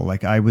by people.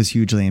 Like I was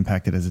hugely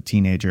impacted as a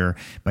teenager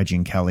by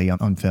Gene Kelly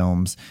on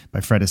films,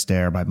 by Fred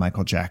Astaire, by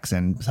Michael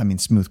Jackson. I mean,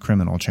 Smooth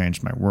Criminal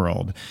changed my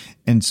world.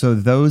 And so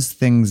those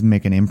things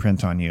make an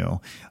imprint on you,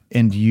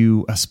 and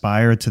you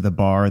aspire to the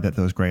bar that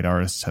those great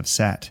artists have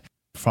set.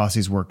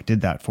 Fosse's work did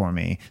that for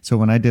me. So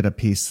when I did a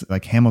piece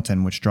like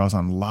Hamilton, which draws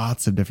on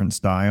lots of different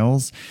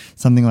styles,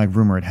 something like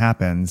Rumor It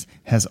Happens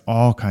has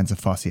all kinds of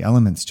Fosse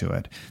elements to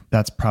it.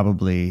 That's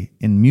probably,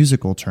 in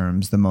musical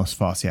terms, the most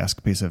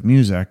Fosse-esque piece of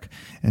music.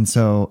 And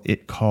so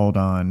it called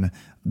on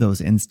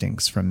those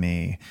instincts from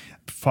me.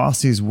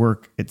 Fosse's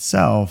work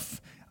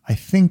itself, I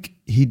think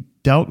he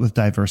dealt with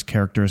diverse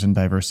characters in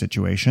diverse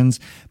situations,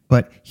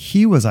 but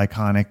he was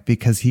iconic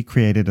because he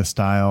created a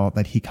style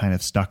that he kind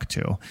of stuck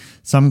to.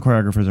 Some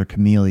choreographers are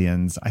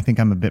chameleons. I think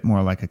I'm a bit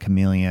more like a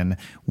chameleon,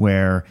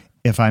 where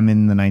if I'm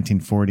in the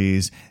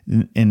 1940s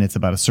and it's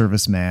about a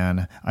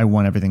serviceman, I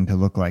want everything to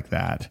look like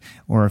that.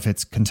 Or if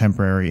it's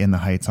contemporary in the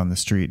Heights on the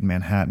street in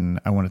Manhattan,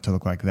 I want it to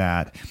look like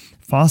that.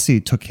 Fosse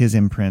took his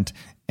imprint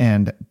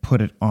and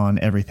put it on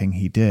everything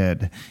he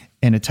did.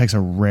 And it takes a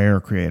rare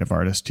creative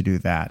artist to do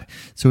that.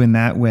 So in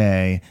that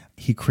way,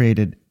 he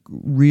created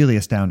really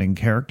astounding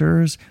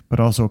characters, but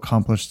also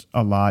accomplished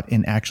a lot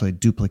in actually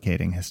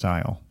duplicating his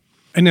style.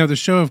 And now the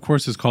show, of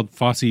course, is called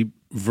Fosse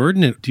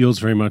Verdon. It deals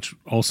very much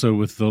also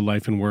with the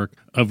life and work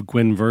of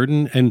Gwen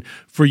Verdon. And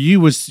for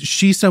you, was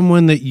she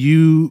someone that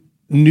you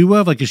knew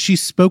of? Like, is she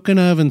spoken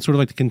of in sort of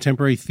like the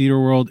contemporary theater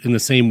world in the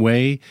same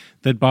way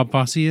that Bob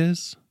Fosse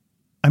is?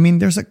 I mean,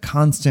 there's a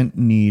constant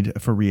need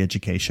for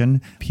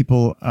re-education.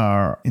 People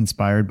are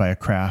inspired by a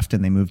craft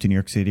and they move to New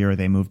York City or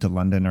they move to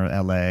London or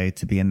LA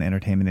to be in the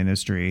entertainment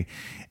industry,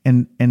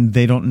 and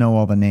they don't know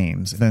all the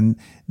names. Then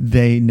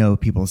they know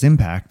people's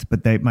impact,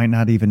 but they might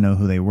not even know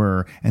who they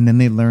were, and then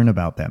they learn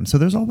about them. So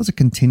there's always a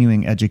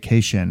continuing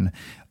education,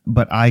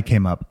 but I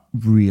came up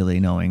really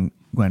knowing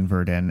Gwen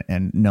Verdon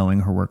and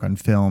knowing her work on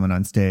film and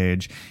on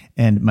stage.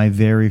 And my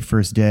very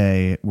first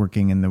day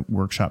working in the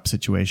workshop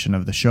situation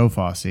of the show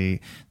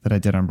Fosse that I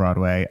did on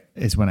Broadway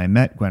is when I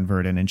met Gwen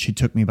Verdon, and she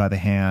took me by the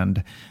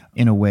hand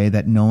in a way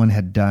that no one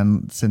had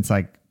done since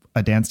like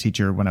a dance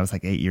teacher when I was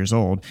like 8 years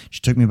old. She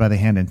took me by the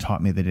hand and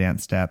taught me the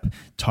dance step,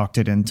 talked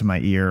it into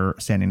my ear,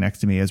 standing next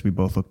to me as we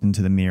both looked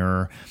into the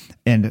mirror,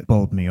 and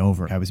bowled me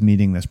over. I was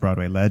meeting this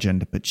Broadway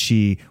legend, but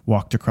she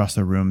walked across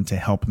the room to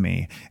help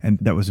me. And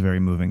that was a very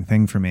moving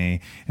thing for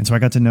me. And so I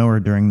got to know her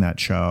during that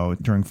show.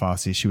 During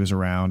Fosse, she was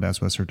around, as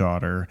was her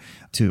daughter,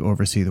 to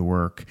oversee the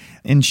work.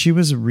 And she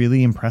was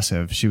really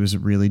impressive. She was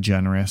really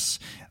generous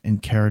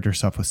and carried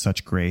herself with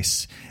such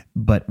grace,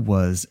 but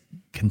was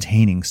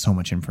containing so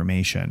much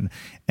information.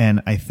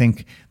 And I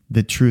think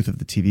the truth of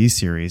the TV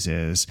series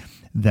is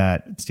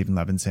that Stephen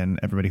Levinson,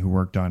 everybody who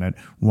worked on it,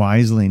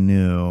 wisely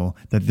knew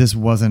that this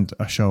wasn't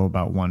a show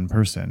about one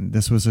person.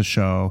 This was a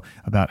show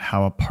about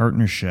how a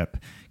partnership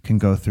can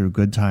go through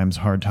good times,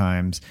 hard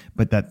times,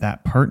 but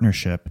that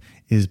partnership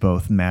is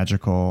both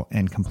magical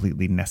and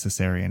completely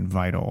necessary and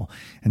vital.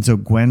 And so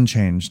Gwen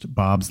changed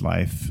Bob's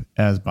life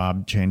as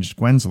Bob changed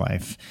Gwen's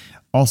life.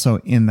 Also,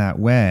 in that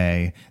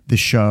way, the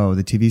show,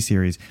 the TV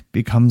series,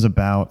 becomes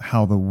about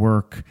how the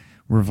work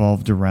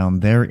revolved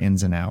around their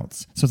ins and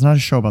outs. So it's not a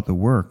show about the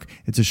work.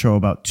 It's a show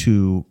about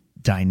two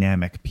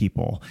dynamic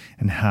people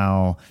and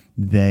how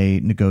they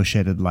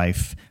negotiated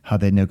life, how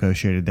they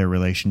negotiated their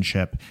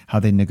relationship, how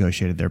they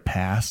negotiated their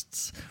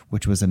pasts,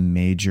 which was a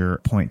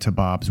major point to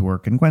Bob's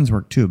work and Gwen's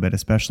work too, but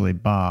especially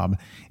Bob,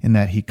 in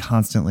that he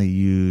constantly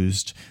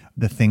used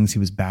the things he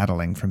was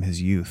battling from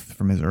his youth,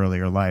 from his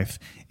earlier life,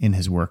 in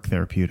his work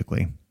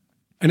therapeutically.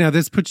 And now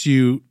this puts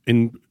you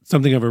in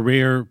something of a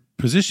rare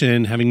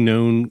position, having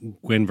known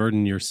Gwen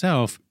Verdon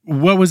yourself.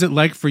 What was it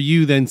like for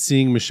you then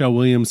seeing Michelle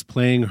Williams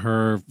playing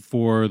her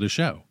for the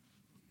show?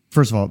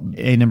 First of all,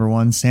 number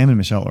one, Sam and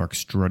Michelle are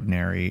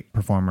extraordinary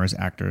performers,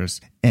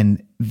 actors,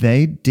 and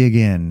they dig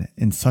in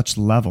such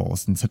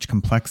levels, in such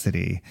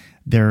complexity.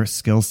 Their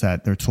skill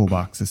set, their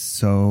toolbox is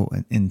so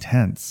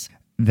intense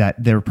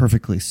that they're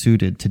perfectly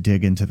suited to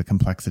dig into the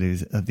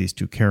complexities of these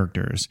two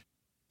characters.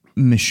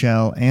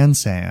 Michelle and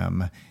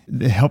Sam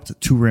helped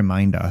to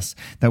remind us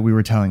that we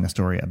were telling a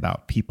story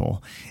about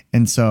people.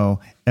 And so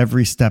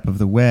every step of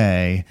the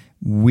way,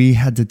 we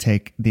had to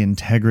take the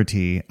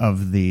integrity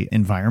of the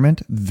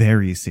environment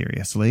very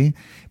seriously,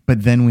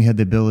 but then we had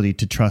the ability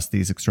to trust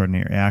these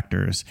extraordinary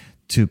actors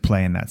to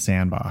play in that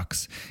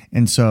sandbox.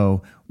 And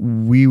so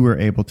we were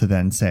able to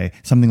then say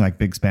something like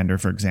Big Spender,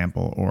 for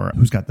example, or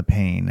Who's Got the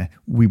Pain.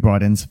 We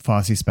brought in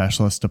Fosse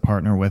specialists to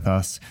partner with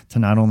us to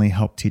not only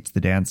help teach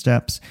the dance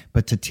steps,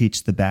 but to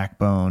teach the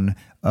backbone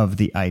of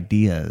the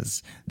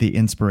ideas, the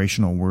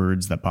inspirational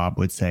words that Bob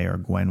would say or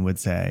Gwen would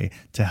say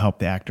to help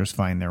the actors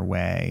find their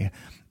way,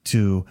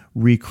 to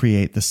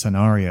recreate the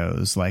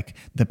scenarios like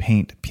the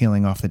paint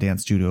peeling off the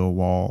dance studio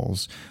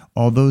walls.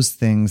 All those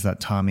things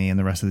that Tommy and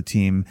the rest of the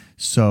team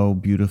so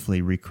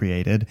beautifully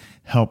recreated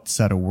helped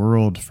set a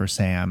world for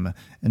Sam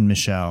and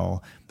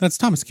Michelle. That's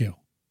Thomas Kail,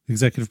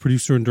 executive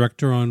producer and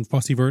director on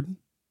Fosse Verdon.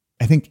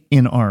 I think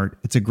in art,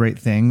 it's a great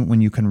thing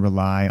when you can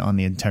rely on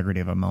the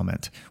integrity of a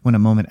moment, when a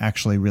moment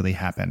actually really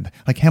happened.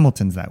 Like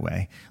Hamilton's that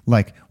way.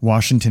 Like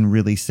Washington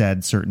really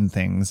said certain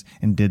things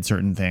and did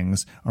certain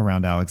things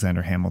around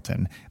Alexander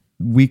Hamilton.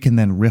 We can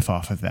then riff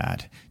off of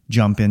that,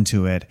 jump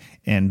into it,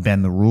 and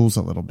bend the rules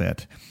a little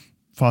bit.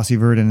 Fosse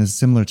Verdon is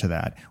similar to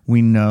that.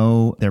 We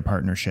know their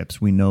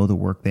partnerships. We know the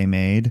work they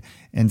made.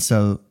 And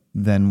so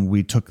then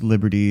we took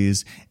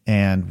liberties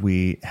and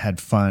we had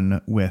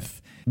fun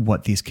with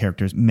what these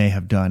characters may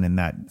have done in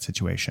that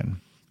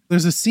situation.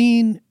 There's a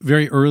scene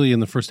very early in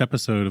the first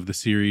episode of the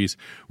series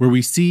where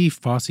we see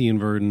Fosse and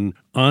Verdon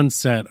on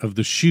set of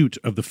the shoot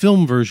of the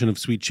film version of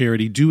Sweet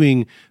Charity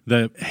doing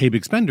the Hey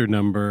Big Spender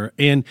number.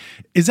 And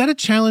is that a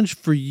challenge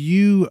for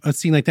you, a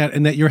scene like that,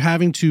 and that you're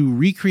having to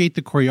recreate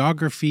the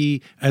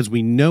choreography as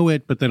we know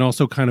it, but then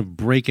also kind of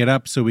break it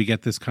up so we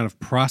get this kind of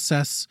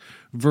process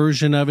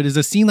version of it? Is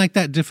a scene like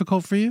that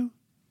difficult for you?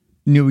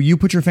 No, you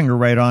put your finger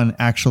right on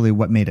actually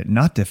what made it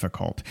not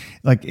difficult.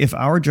 Like if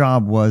our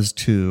job was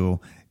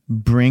to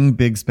bring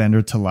Big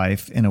Spender to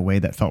life in a way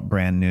that felt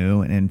brand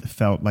new and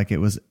felt like it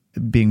was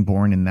being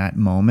born in that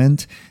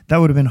moment, that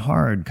would have been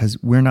hard because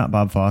we're not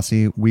Bob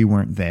Fosse. We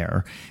weren't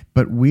there.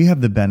 But we have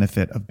the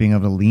benefit of being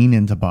able to lean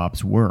into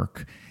Bob's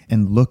work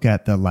and look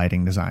at the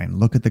lighting design,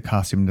 look at the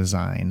costume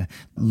design,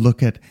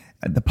 look at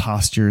the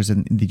postures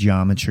and the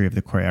geometry of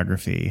the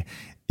choreography.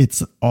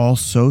 It's all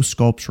so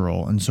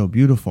sculptural and so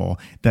beautiful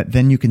that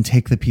then you can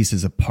take the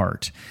pieces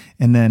apart.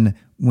 And then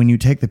when you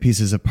take the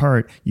pieces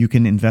apart, you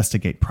can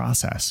investigate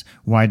process.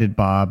 Why did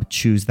Bob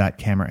choose that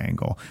camera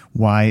angle?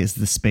 Why is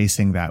the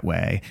spacing that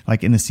way?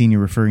 Like in the scene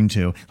you're referring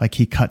to, like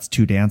he cuts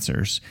two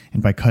dancers.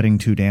 And by cutting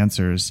two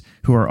dancers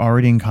who are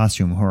already in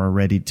costume, who are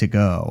ready to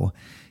go,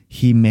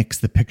 he makes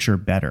the picture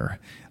better.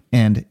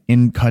 And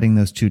in cutting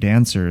those two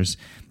dancers,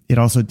 it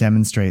also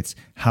demonstrates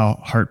how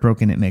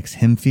heartbroken it makes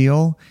him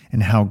feel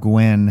and how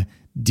Gwen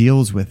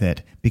deals with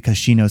it because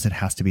she knows it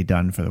has to be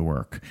done for the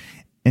work.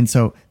 And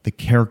so the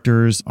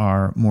characters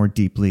are more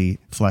deeply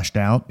fleshed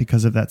out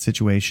because of that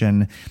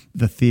situation.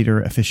 The theater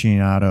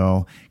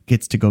aficionado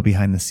gets to go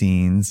behind the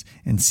scenes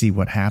and see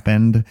what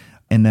happened.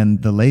 And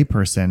then the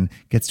layperson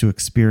gets to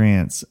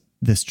experience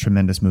this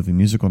tremendous movie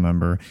musical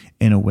number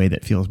in a way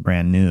that feels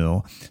brand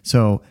new.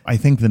 So I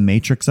think the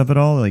matrix of it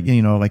all, like,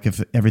 you know, like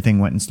if everything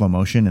went in slow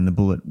motion and the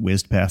bullet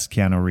whizzed past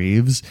Keanu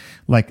Reeves,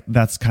 like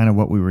that's kind of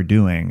what we were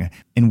doing.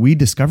 And we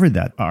discovered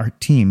that, our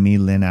team, me,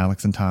 Lynn,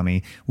 Alex, and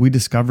Tommy, we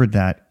discovered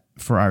that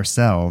for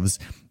ourselves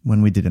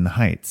when we did In the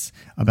Heights,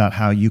 about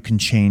how you can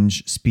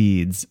change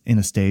speeds in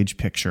a stage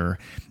picture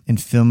and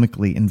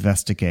filmically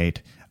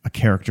investigate a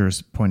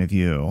character's point of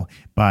view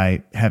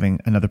by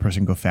having another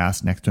person go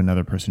fast next to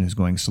another person who's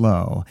going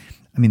slow.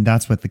 I mean,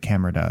 that's what the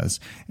camera does.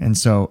 And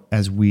so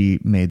as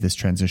we made this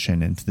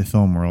transition into the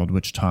film world,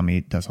 which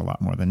Tommy does a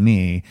lot more than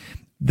me,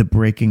 the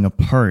breaking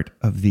apart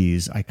of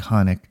these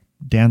iconic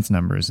dance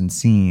numbers and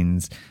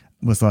scenes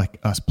was like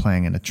us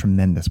playing in a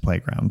tremendous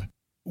playground.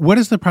 What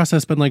has the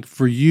process been like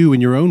for you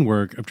in your own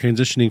work of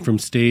transitioning from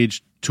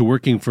stage to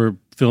working for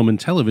film and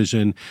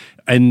television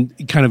and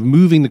kind of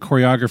moving the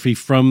choreography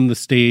from the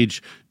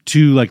stage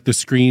to like the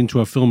screen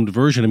to a filmed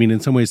version? I mean, in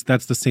some ways,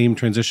 that's the same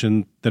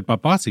transition that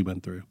Bob Fosse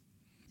went through.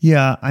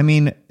 Yeah, I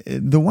mean,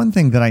 the one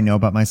thing that I know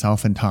about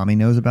myself and Tommy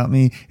knows about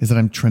me is that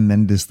I'm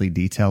tremendously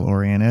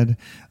detail-oriented.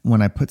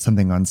 When I put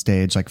something on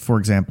stage, like, for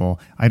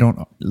example, I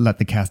don't let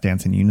the cast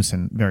dance in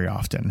unison very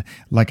often.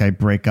 Like, I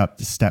break up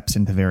the steps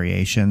into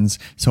variations.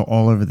 So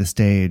all over the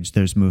stage,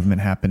 there's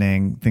movement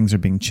happening, things are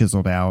being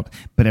chiseled out,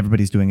 but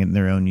everybody's doing it in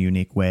their own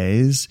unique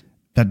ways.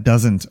 That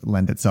doesn't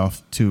lend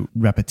itself to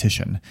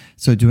repetition.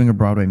 So doing a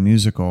Broadway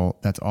musical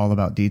that's all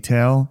about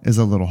detail is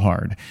a little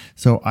hard.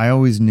 So I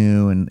always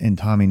knew, and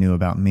Tommy knew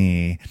about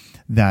me,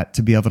 that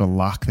to be able to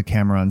lock the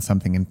camera on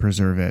something and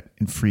preserve it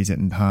and freeze it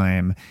in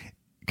time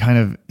kind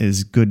of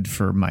is good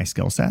for my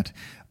skill set.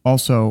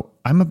 Also,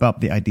 I'm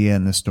about the idea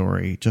and the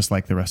story, just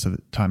like the rest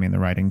of Tommy and the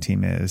writing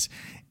team is.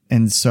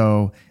 And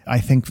so I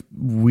think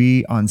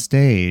we on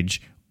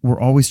stage, we're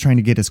always trying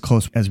to get as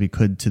close as we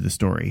could to the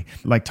story.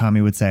 Like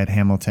Tommy would say at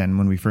Hamilton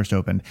when we first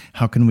opened,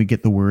 how can we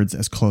get the words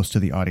as close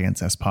to the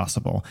audience as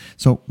possible?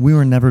 So we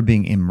were never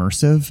being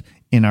immersive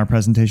in our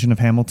presentation of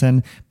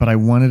Hamilton, but I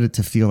wanted it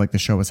to feel like the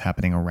show was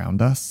happening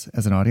around us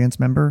as an audience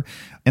member.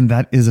 And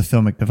that is a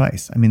filmic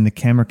device. I mean, the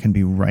camera can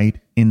be right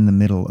in the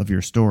middle of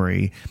your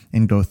story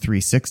and go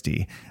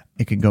 360.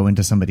 It can go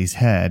into somebody's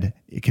head.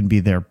 It can be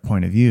their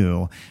point of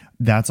view.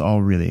 That's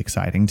all really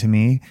exciting to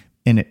me.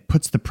 And it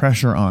puts the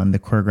pressure on the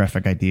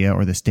choreographic idea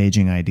or the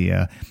staging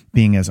idea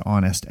being as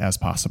honest as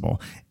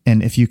possible.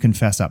 And if you can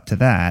fess up to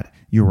that,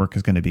 your work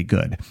is going to be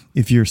good.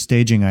 If your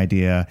staging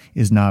idea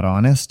is not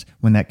honest,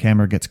 when that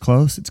camera gets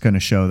close, it's going to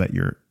show that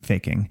you're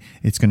faking.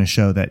 It's going to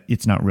show that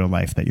it's not real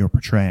life that you're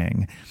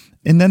portraying.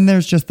 And then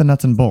there's just the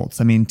nuts and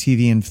bolts. I mean,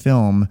 TV and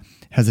film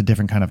has a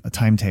different kind of a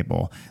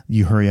timetable.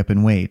 You hurry up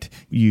and wait.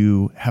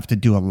 You have to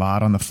do a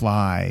lot on the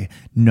fly,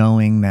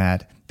 knowing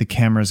that the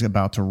camera is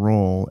about to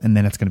roll and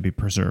then it's going to be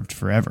preserved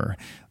forever.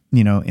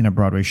 in a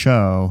Broadway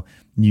show,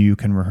 you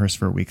can rehearse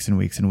for weeks and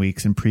weeks and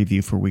weeks and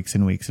preview for weeks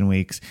and weeks and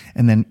weeks.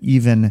 And then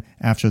even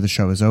after the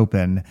show is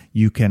open,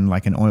 you can,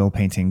 like an oil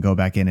painting, go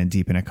back in and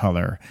deepen a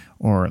color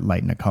or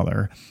lighten a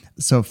color.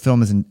 So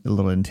film is a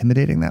little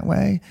intimidating that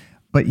way.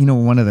 But,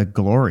 one of the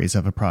glories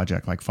of a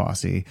project like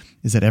Fosse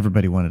is that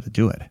everybody wanted to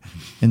do it.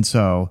 And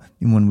so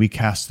when we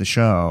cast the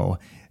show,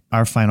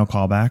 our final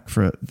callback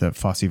for the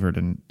Fosse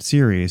Verdon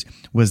series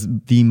was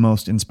the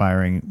most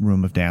inspiring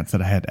room of dance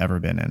that I had ever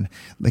been in.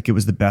 Like, it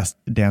was the best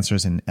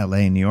dancers in LA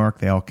and New York.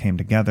 They all came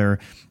together.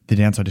 The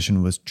dance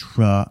audition was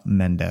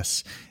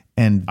tremendous.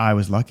 And I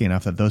was lucky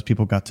enough that those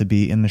people got to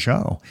be in the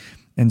show.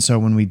 And so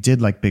when we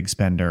did like Big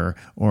Spender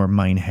or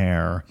Mein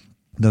Herr,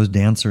 those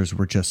dancers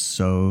were just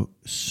so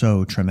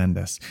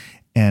tremendous.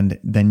 And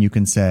then you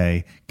can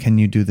say, can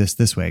you do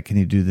this way? Can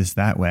you do this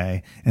that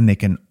way? And they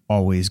can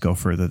always go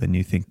further than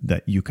you think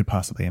that you could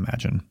possibly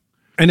imagine.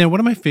 And now one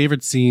of my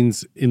favorite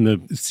scenes in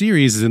the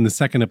series is in the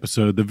second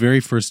episode, the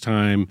very first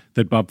time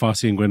that Bob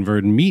Fosse and Gwen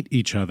Verdon meet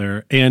each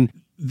other. And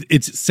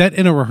it's set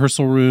in a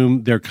rehearsal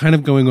room. They're kind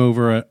of going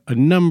over a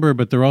number,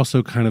 but they're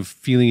also kind of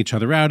feeling each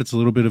other out. It's a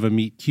little bit of a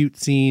meet cute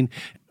scene.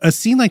 A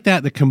scene like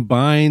that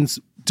combines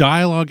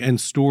dialogue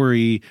and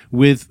story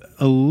with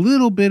a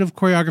little bit of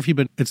choreography,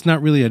 but it's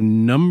not really a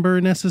number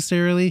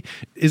necessarily.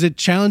 Is it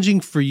challenging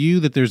for you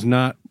that there's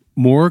not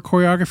more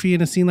choreography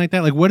in a scene like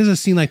that? Like, what is a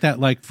scene like that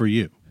like for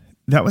you?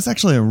 That was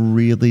actually a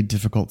really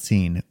difficult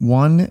scene.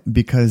 One,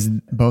 because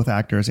both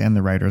actors and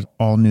the writers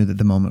all knew that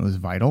the moment was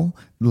vital,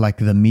 like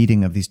the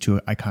meeting of these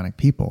two iconic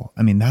people.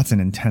 I mean, that's an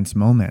intense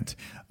moment,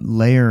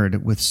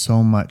 layered with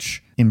so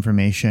much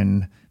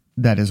information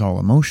that is all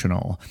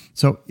emotional.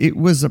 So it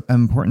was an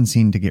important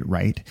scene to get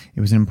right.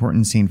 It was an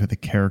important scene for the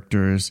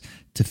characters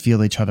to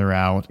feel each other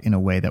out in a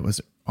way that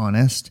was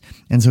honest.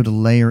 And so to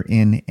layer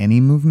in any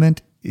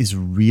movement is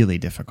really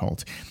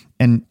difficult.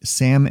 And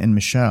Sam and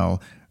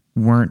Michelle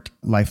weren't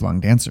lifelong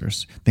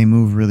dancers. They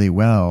move really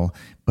well,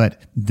 but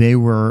they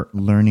were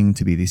learning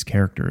to be these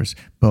characters,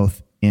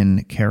 both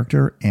in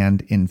character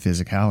and in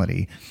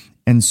physicality.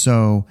 And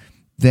so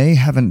they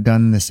haven't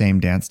done the same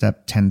dance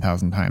step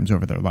 10,000 times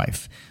over their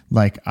life.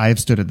 Like,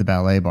 I've stood at the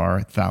ballet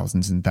bar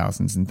thousands and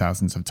thousands and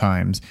thousands of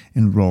times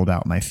and rolled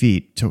out my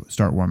feet to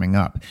start warming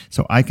up.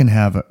 So I can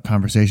have a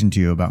conversation to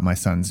you about my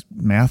son's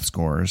math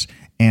scores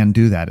and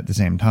do that at the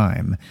same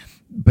time.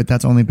 But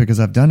that's only because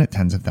I've done it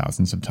tens of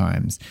thousands of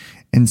times.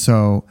 And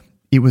so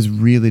it was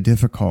really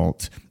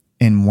difficult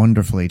and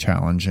wonderfully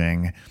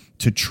challenging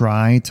to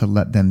try to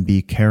let them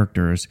be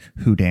characters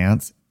who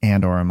dance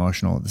and are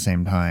emotional at the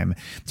same time.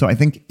 So I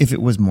think if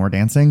it was more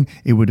dancing,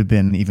 it would have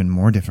been even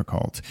more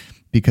difficult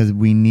because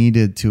we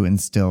needed to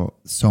instill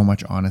so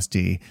much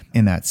honesty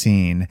in that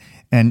scene.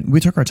 And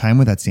we took our time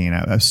with that scene.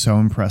 I was so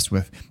impressed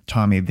with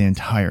Tommy the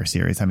entire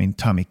series. I mean,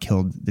 Tommy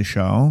killed the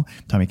show,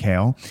 Tommy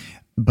Kail.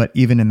 But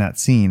even in that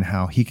scene,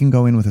 how he can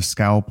go in with a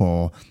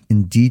scalpel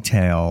and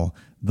detail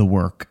the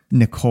work.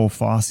 Nicole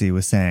Fosse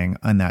was saying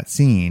on that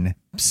scene,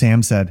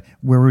 Sam said,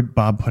 where would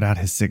Bob put out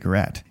his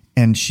cigarette?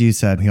 And she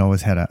said he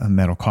always had a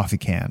metal coffee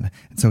can.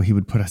 And so he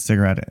would put a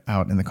cigarette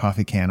out in the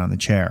coffee can on the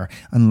chair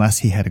unless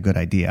he had a good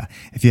idea.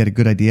 If he had a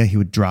good idea, he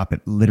would drop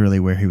it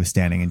literally where he was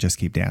standing and just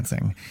keep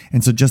dancing.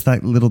 And so just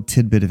that little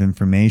tidbit of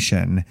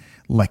information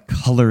like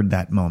colored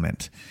that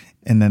moment.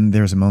 And then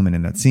there's a moment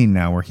in that scene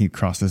now where he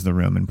crosses the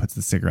room and puts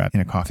the cigarette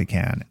in a coffee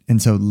can.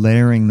 And so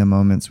layering the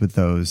moments with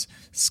those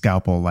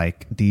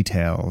scalpel-like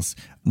details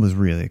was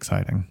really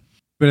exciting.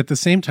 But at the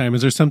same time,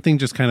 is there something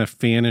just kind of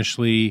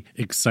fanishly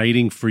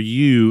exciting for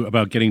you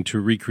about getting to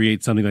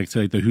recreate something like,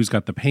 say, the Who's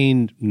Got the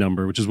Pain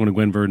number, which is one of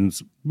Gwen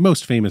Verdon's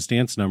most famous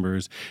dance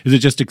numbers? Is it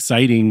just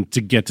exciting to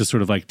get to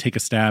sort of like take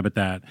a stab at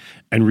that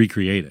and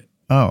recreate it?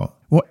 Oh,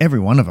 well, every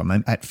one of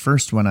them. At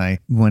first,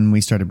 when we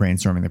started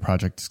brainstorming the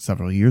project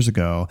several years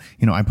ago,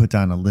 I put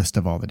down a list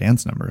of all the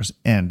dance numbers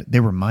and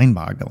they were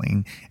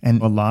mind-boggling.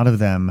 And a lot of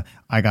them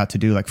I got to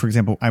do. Like, for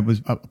example, I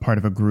was a part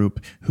of a group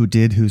who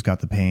did Who's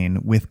Got the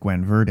Pain with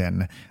Gwen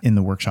Verdon in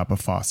the workshop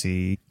of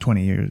Fosse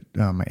 20 years,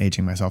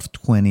 aging myself,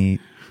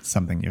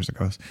 20-something years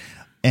ago.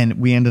 And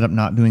we ended up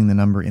not doing the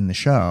number in the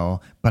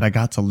show, but I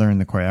got to learn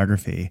the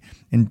choreography.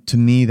 And to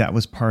me, that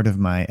was part of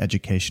my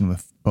education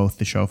with both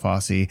the show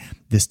Fosse,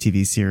 this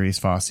TV series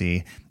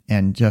Fosse,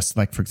 and just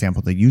like, for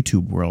example, the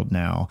YouTube world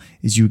now,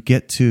 is you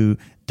get to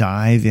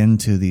dive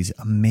into these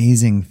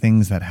amazing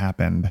things that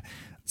happened,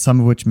 some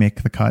of which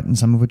make the cut and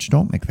some of which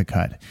don't make the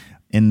cut.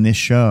 In this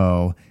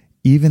show,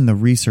 even the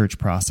research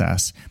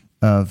process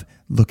of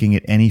looking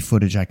at any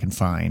footage I can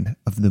find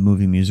of the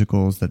movie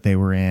musicals that they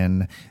were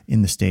in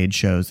the stage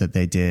shows that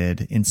they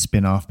did, in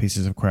spin-off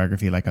pieces of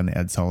choreography like on the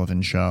Ed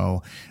Sullivan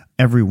Show.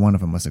 Every one of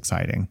them was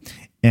exciting.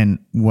 And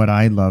what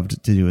I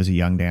loved to do as a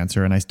young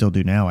dancer, and I still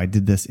do now, I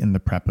did this in the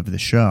prep of the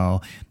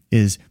show,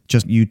 is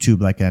just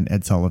YouTube like an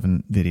Ed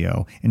Sullivan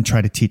video and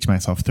try to teach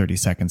myself 30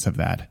 seconds of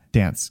that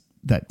dance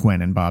that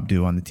Gwen and Bob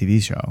do on the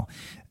TV show.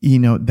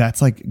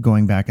 That's like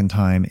going back in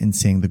time and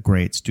seeing the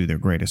greats do their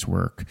greatest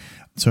work.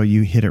 So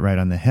you hit it right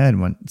on the head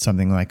when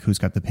something like Who's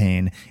Got the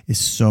Pain is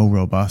so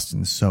robust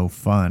and so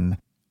fun.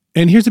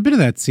 And here's a bit of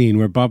that scene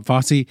where Bob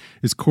Fosse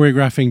is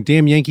choreographing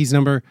Damn Yankees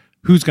number,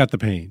 Who's Got the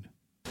Pain?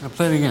 I'll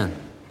play it again.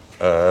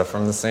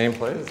 From the same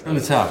place? From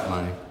the top,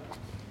 Monty.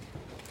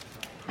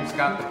 Who's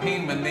got the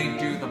pain when they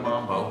do the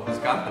mambo? Who's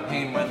got the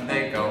pain when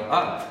they go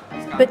up?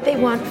 But they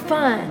want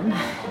fun.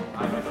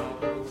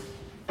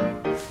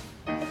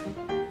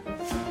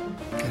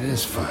 It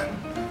is fun.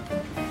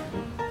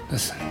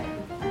 Listen.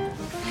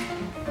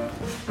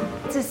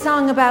 It's a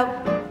song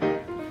about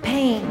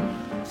pain.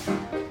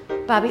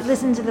 Bobby,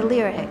 listen to the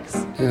lyrics.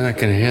 They're not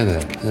going to hear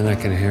that. They're not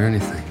going to hear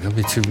anything. They'll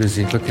be too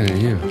busy looking at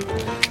you.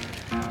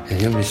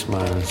 And you'll be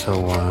smiling so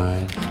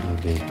wide.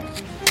 You'll be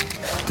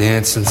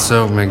dancing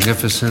so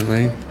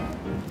magnificently.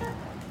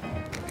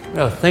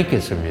 They'll think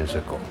it's a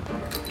musical.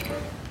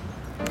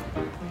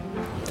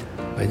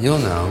 But you'll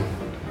know,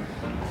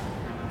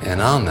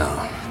 and I'll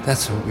know.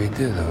 That's what we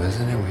do, though,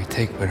 isn't it? We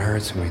take what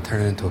hurts and we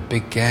turn it into a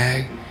big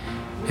gag,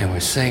 and we're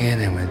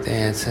singing and we're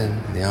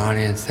dancing. The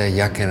audience, they're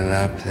yucking it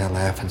up. They're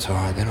laughing so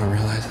hard they don't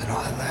realize that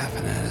all they're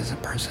laughing at is a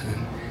person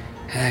in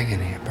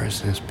agony, a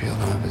person who's peeled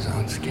off his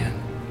own skin.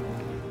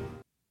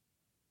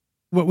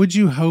 What would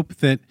you hope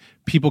that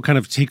people kind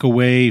of take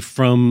away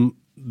from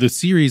the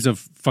series of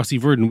Fosse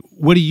Verdon?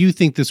 What do you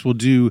think this will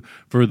do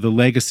for the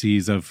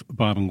legacies of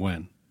Bob and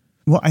Gwen?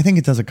 Well, I think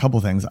it does a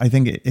couple things. I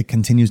think it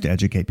continues to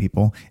educate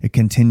people. It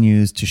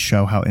continues to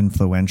show how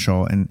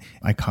influential and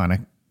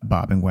iconic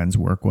Bob and Gwen's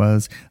work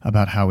was,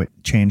 about how it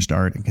changed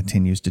art and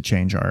continues to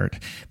change art.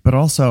 But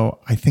also,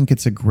 I think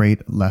it's a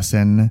great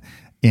lesson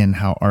in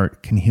how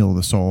art can heal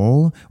the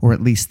soul, or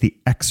at least the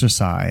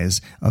exercise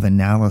of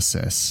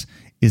analysis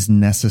is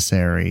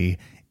necessary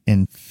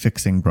in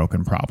fixing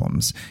broken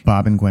problems.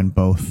 Bob and Gwen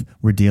both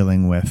were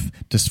dealing with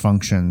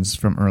dysfunctions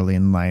from early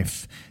in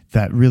life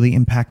that really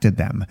impacted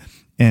them.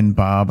 And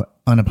Bob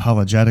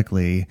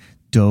unapologetically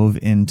dove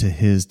into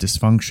his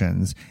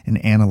dysfunctions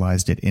and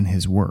analyzed it in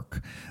his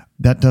work.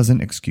 That doesn't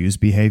excuse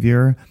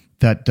behavior.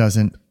 That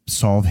doesn't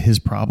solve his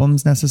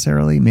problems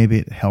necessarily. Maybe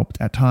it helped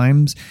at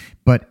times,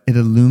 but it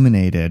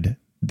illuminated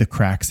the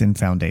cracks in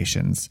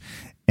foundations.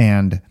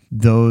 And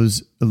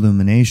those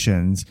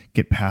illuminations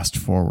get passed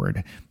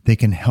forward. They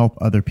can help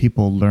other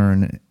people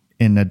learn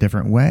in a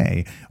different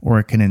way, or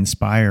it can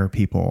inspire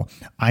people.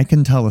 I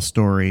can tell a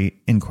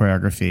story in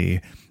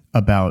choreography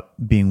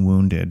about being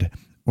wounded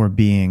or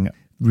being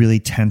really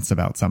tense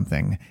about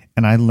something.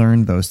 And I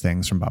learned those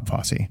things from Bob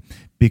Fosse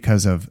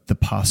because of the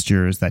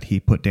postures that he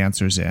put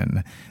dancers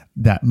in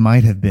that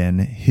might have been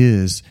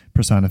his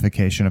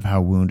personification of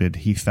how wounded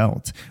he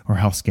felt or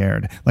how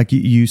scared. Like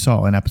you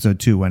saw in episode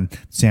 2 when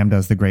Sam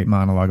does the great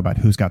monologue about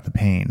who's got the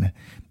pain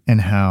and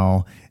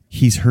how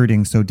he's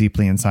hurting so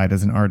deeply inside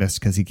as an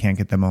artist because he can't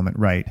get the moment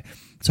right.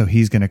 So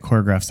he's going to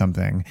choreograph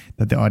something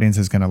that the audience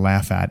is going to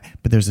laugh at,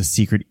 but there's a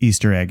secret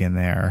Easter egg in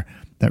there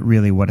that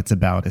really what it's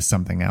about is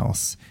something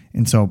else.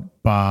 And so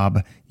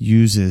Bob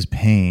uses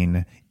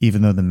pain,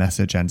 even though the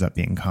message ends up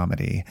being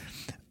comedy.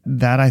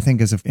 That, I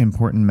think, is an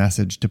important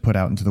message to put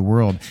out into the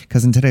world,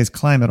 because in today's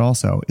climate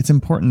also, it's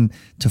important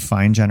to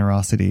find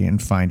generosity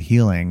and find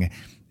healing.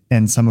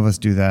 And some of us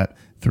do that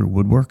through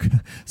woodwork.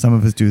 Some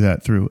of us do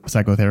that through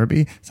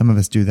psychotherapy. Some of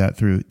us do that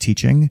through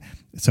teaching.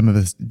 Some of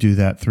us do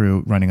that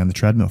through running on the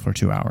treadmill for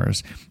 2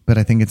 hours. But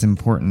I think it's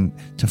important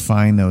to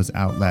find those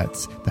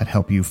outlets that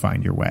help you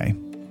find your way.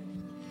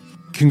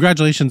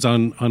 Congratulations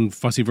on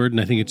Fosse Verdon.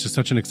 I think it's just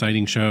such an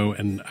exciting show,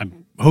 and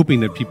I'm hoping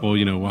that people,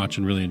 watch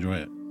and really enjoy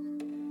it.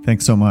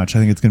 Thanks so much. I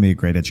think it's going to be a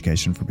great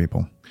education for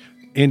people.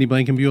 Andy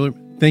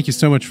Blankenbuehler, thank you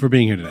so much for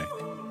being here today.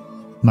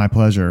 My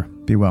pleasure.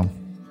 Be well.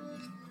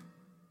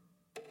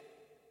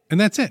 And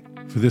that's it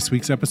for this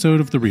week's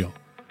episode of The Reel.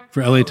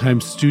 For LA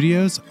Times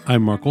Studios,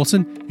 I'm Mark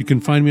Olsen. You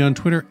can find me on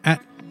Twitter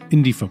at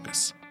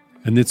IndieFocus.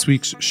 And this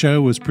week's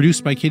show was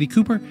produced by Katie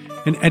Cooper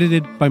and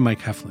edited by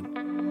Mike Heflin.